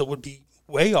deep as it would be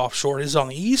way offshore. It is on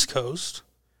the East Coast.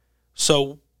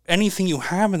 So anything you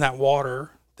have in that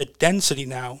water, the density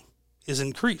now is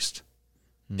increased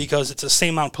because it's the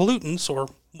same amount of pollutants or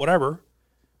whatever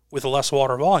with less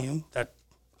water volume that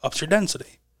ups your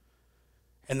density.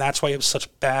 And that's why you have such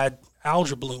bad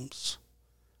algae blooms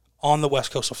on the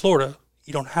west coast of Florida.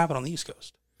 You don't have it on the East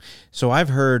Coast. So I've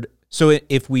heard,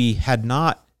 if we had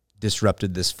not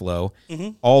disrupted this flow,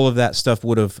 all of that stuff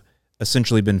would have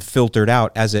essentially been filtered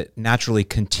out as it naturally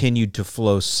continued to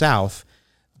flow south.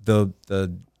 The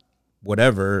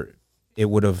whatever, it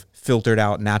would have filtered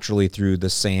out naturally through the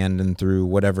sand and through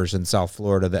whatever's in South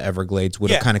Florida. The Everglades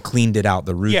would have kind of cleaned it out,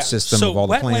 the root system of all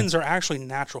the plants. So wetlands are actually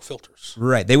natural filters.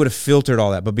 Right. They would have filtered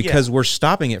all that. But because we're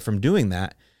stopping it from doing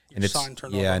that, and it's,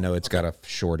 I know it's got a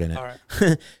short in it. All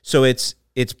right. So it's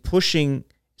pushing.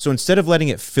 So instead of letting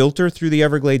it filter through the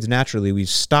Everglades naturally, we've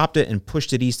stopped it and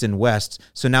pushed it east and west.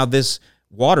 So now this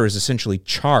water is essentially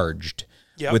charged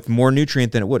with more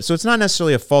nutrient than it would. So it's not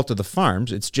necessarily a fault of the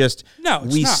farms. It's just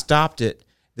we stopped it,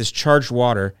 this charged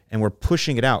water, and we're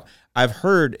pushing it out. I've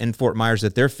heard in Fort Myers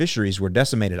that their fisheries were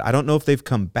decimated. I don't know if they've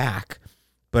come back,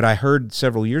 but I heard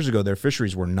several years ago their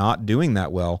fisheries were not doing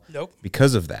that well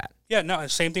because of that. Yeah, no,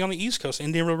 same thing on the East Coast,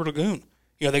 Indian River Lagoon.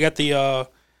 They got the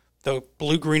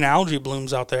blue-green algae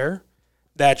blooms out there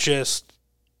that just,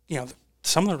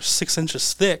 some of them are 6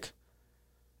 inches thick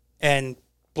and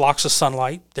blocks the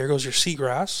sunlight. There goes your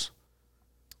seagrass.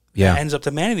 Yeah. It ends up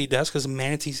the manatee deaths because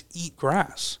manatees eat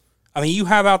grass. I mean, you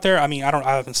have out there, I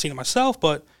haven't seen it myself,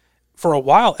 but for a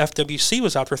while, FWC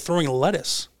was out there throwing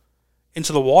lettuce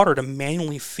into the water to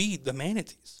manually feed the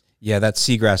manatees. Yeah, that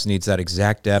seagrass needs that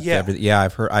exact depth. Yeah.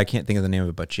 I've heard, I can't think of the name of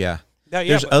it, but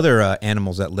there's other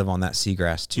animals that live on that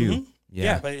seagrass too. Mm-hmm.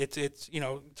 Yeah, but it's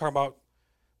talk about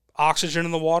oxygen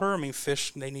in the water. I mean,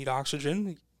 fish, they need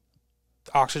oxygen.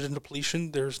 Oxygen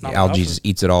depletion, there's not enough. Algae just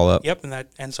eats it all up. Yep, and that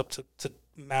ends up to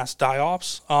mass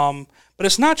die-offs. But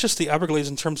it's not just the Everglades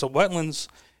in terms of wetlands.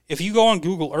 If you go on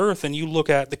Google Earth and you look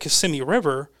at the Kissimmee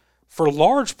River, for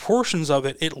large portions of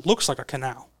it, it looks like a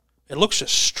canal. It looks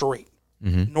just straight,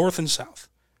 north and south.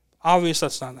 Obviously,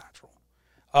 that's not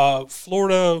natural.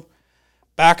 Florida,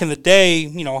 back in the day,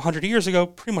 100 years ago,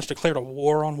 pretty much declared a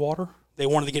war on water. They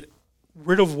wanted to get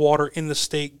rid of water in the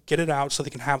state, get it out so they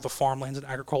can have the farmlands and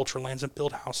agricultural lands and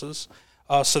build houses.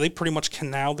 So they pretty much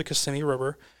canaled the Kissimmee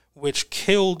River, which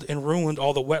killed and ruined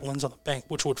all the wetlands on the bank,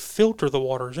 which would filter the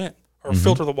waters in, or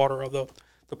filter the water of the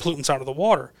pollutants out of the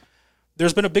water.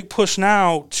 There's been a big push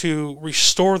now to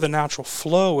restore the natural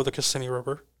flow of the Kissimmee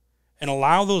River and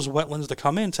allow those wetlands to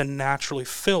come in to naturally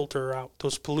filter out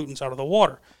those pollutants out of the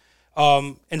water.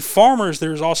 And farmers,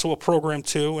 there's also a program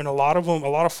too, and a lot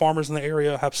of farmers in the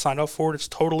area have signed up for it. It's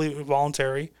totally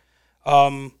voluntary.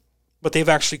 But they've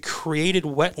actually created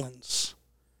wetlands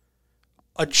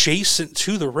adjacent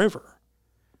to the river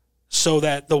so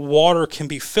that the water can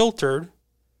be filtered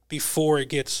before it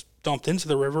gets dumped into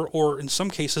the river, or in some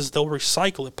cases they'll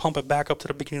recycle it, pump it back up to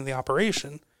the beginning of the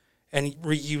operation and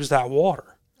reuse that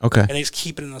water. Okay. And they just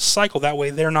keep it in a cycle. That way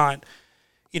they're not,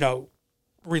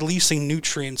 releasing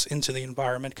nutrients into the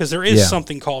environment, because there is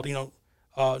something called,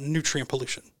 nutrient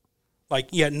pollution.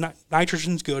 Like,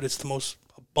 nitrogen's good. It's the most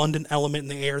abundant element in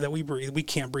the air that we breathe. We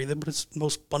can't breathe it, but it's the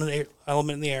most abundant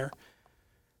element in the air.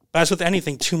 But as with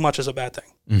anything, too much is a bad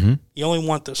thing. Mm-hmm. You only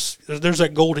want this. There's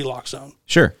that Goldilocks zone.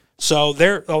 Sure. So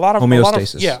there, a lot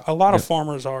of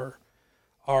farmers are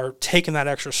taking that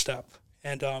extra step.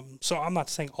 And so I'm not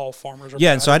saying all farmers are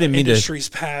bad. And so I didn't mean industry's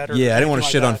bad. Or I didn't want to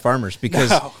shit on farmers,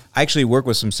 because I actually work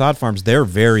with some sod farms. They're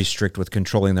very strict with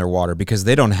controlling their water because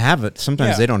they don't have it.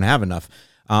 Sometimes they don't have enough.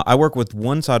 I work with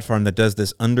one sod farm that does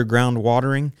this underground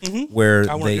watering, where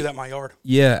I want to do that in my yard.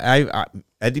 Yeah,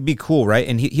 that'd be cool, right?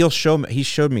 And he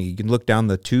showed me. You can look down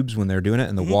the tubes when they're doing it,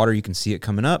 and the water, you can see it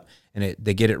coming up, and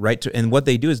they get it right to. And what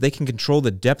they do is they can control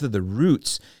the depth of the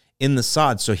roots in the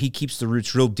sod, so he keeps the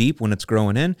roots real deep when it's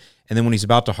growing in, and then when he's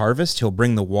about to harvest, he'll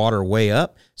bring the water way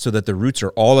up so that the roots are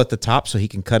all at the top, so he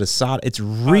can cut his sod. It's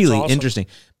really interesting.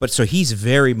 But so he's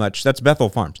very much, that's Bethel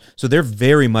Farms, so they're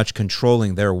very much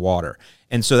controlling their water.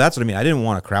 And so that's what I mean. I didn't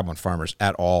want to crap on farmers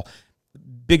at all.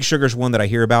 Big Sugar's one that I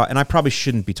hear about, and I probably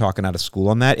shouldn't be talking out of school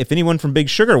on that. If anyone from Big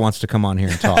Sugar wants to come on here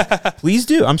and talk, please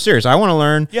do. I'm serious. I want to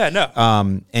learn. Yeah,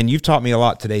 no. And you've taught me a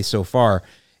lot today so far,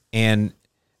 and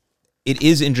it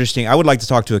is interesting. I would like to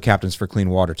talk to a Captains for Clean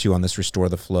Water, too, on this Restore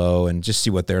the Flow and just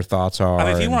see what their thoughts are. I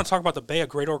mean, if you want to talk about the Bay, a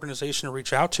great organization to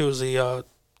reach out to is the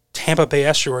Tampa Bay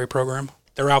Estuary Program.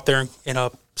 They're out there in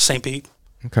St. Pete.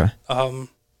 Okay.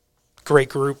 Great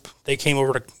group. They came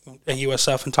over to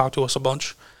USF and talked to us a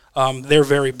bunch. They're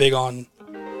very big on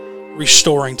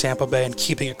restoring Tampa Bay and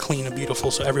keeping it clean and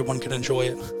beautiful so everyone can enjoy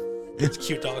it. It's a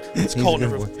cute dog. It's cold,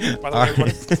 everyone. By the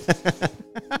way,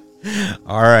 everybody.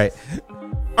 All right.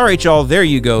 All right, y'all, there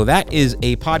you go. That is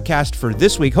a podcast for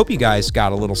this week. Hope you guys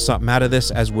got a little something out of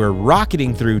this as we're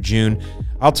rocketing through June.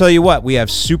 I'll tell you what, we have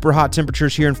super hot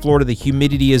temperatures here in Florida. The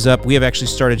humidity is up. We have actually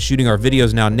started shooting our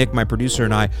videos now. Nick, my producer,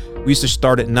 and I, we used to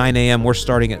start at 9 a.m. We're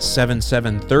starting at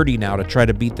 7:30 now to try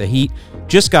to beat the heat.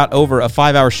 Just got over a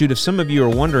 5-hour shoot. If some of you are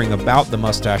wondering about the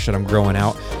mustache that I'm growing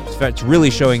out, in fact, it's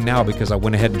really showing now because I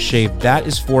went ahead and shaved. That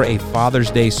is for a Father's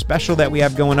Day special that we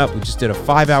have going up. We just did a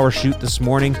 5-hour shoot this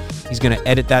morning. He's going to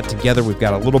edit that together. We've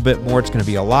got a little bit more. It's going to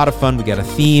be a lot of fun. We got a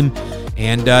theme,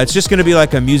 and it's just going to be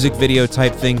like a music video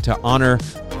type thing to honor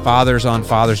fathers on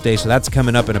Father's Day. So that's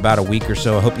coming up in about a week or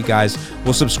so. I hope you guys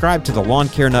will subscribe to the Lawn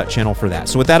Care Nut channel for that.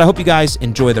 So with that, I hope you guys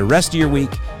enjoy the rest of your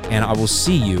week, and I will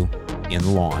see you in the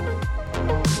lawn.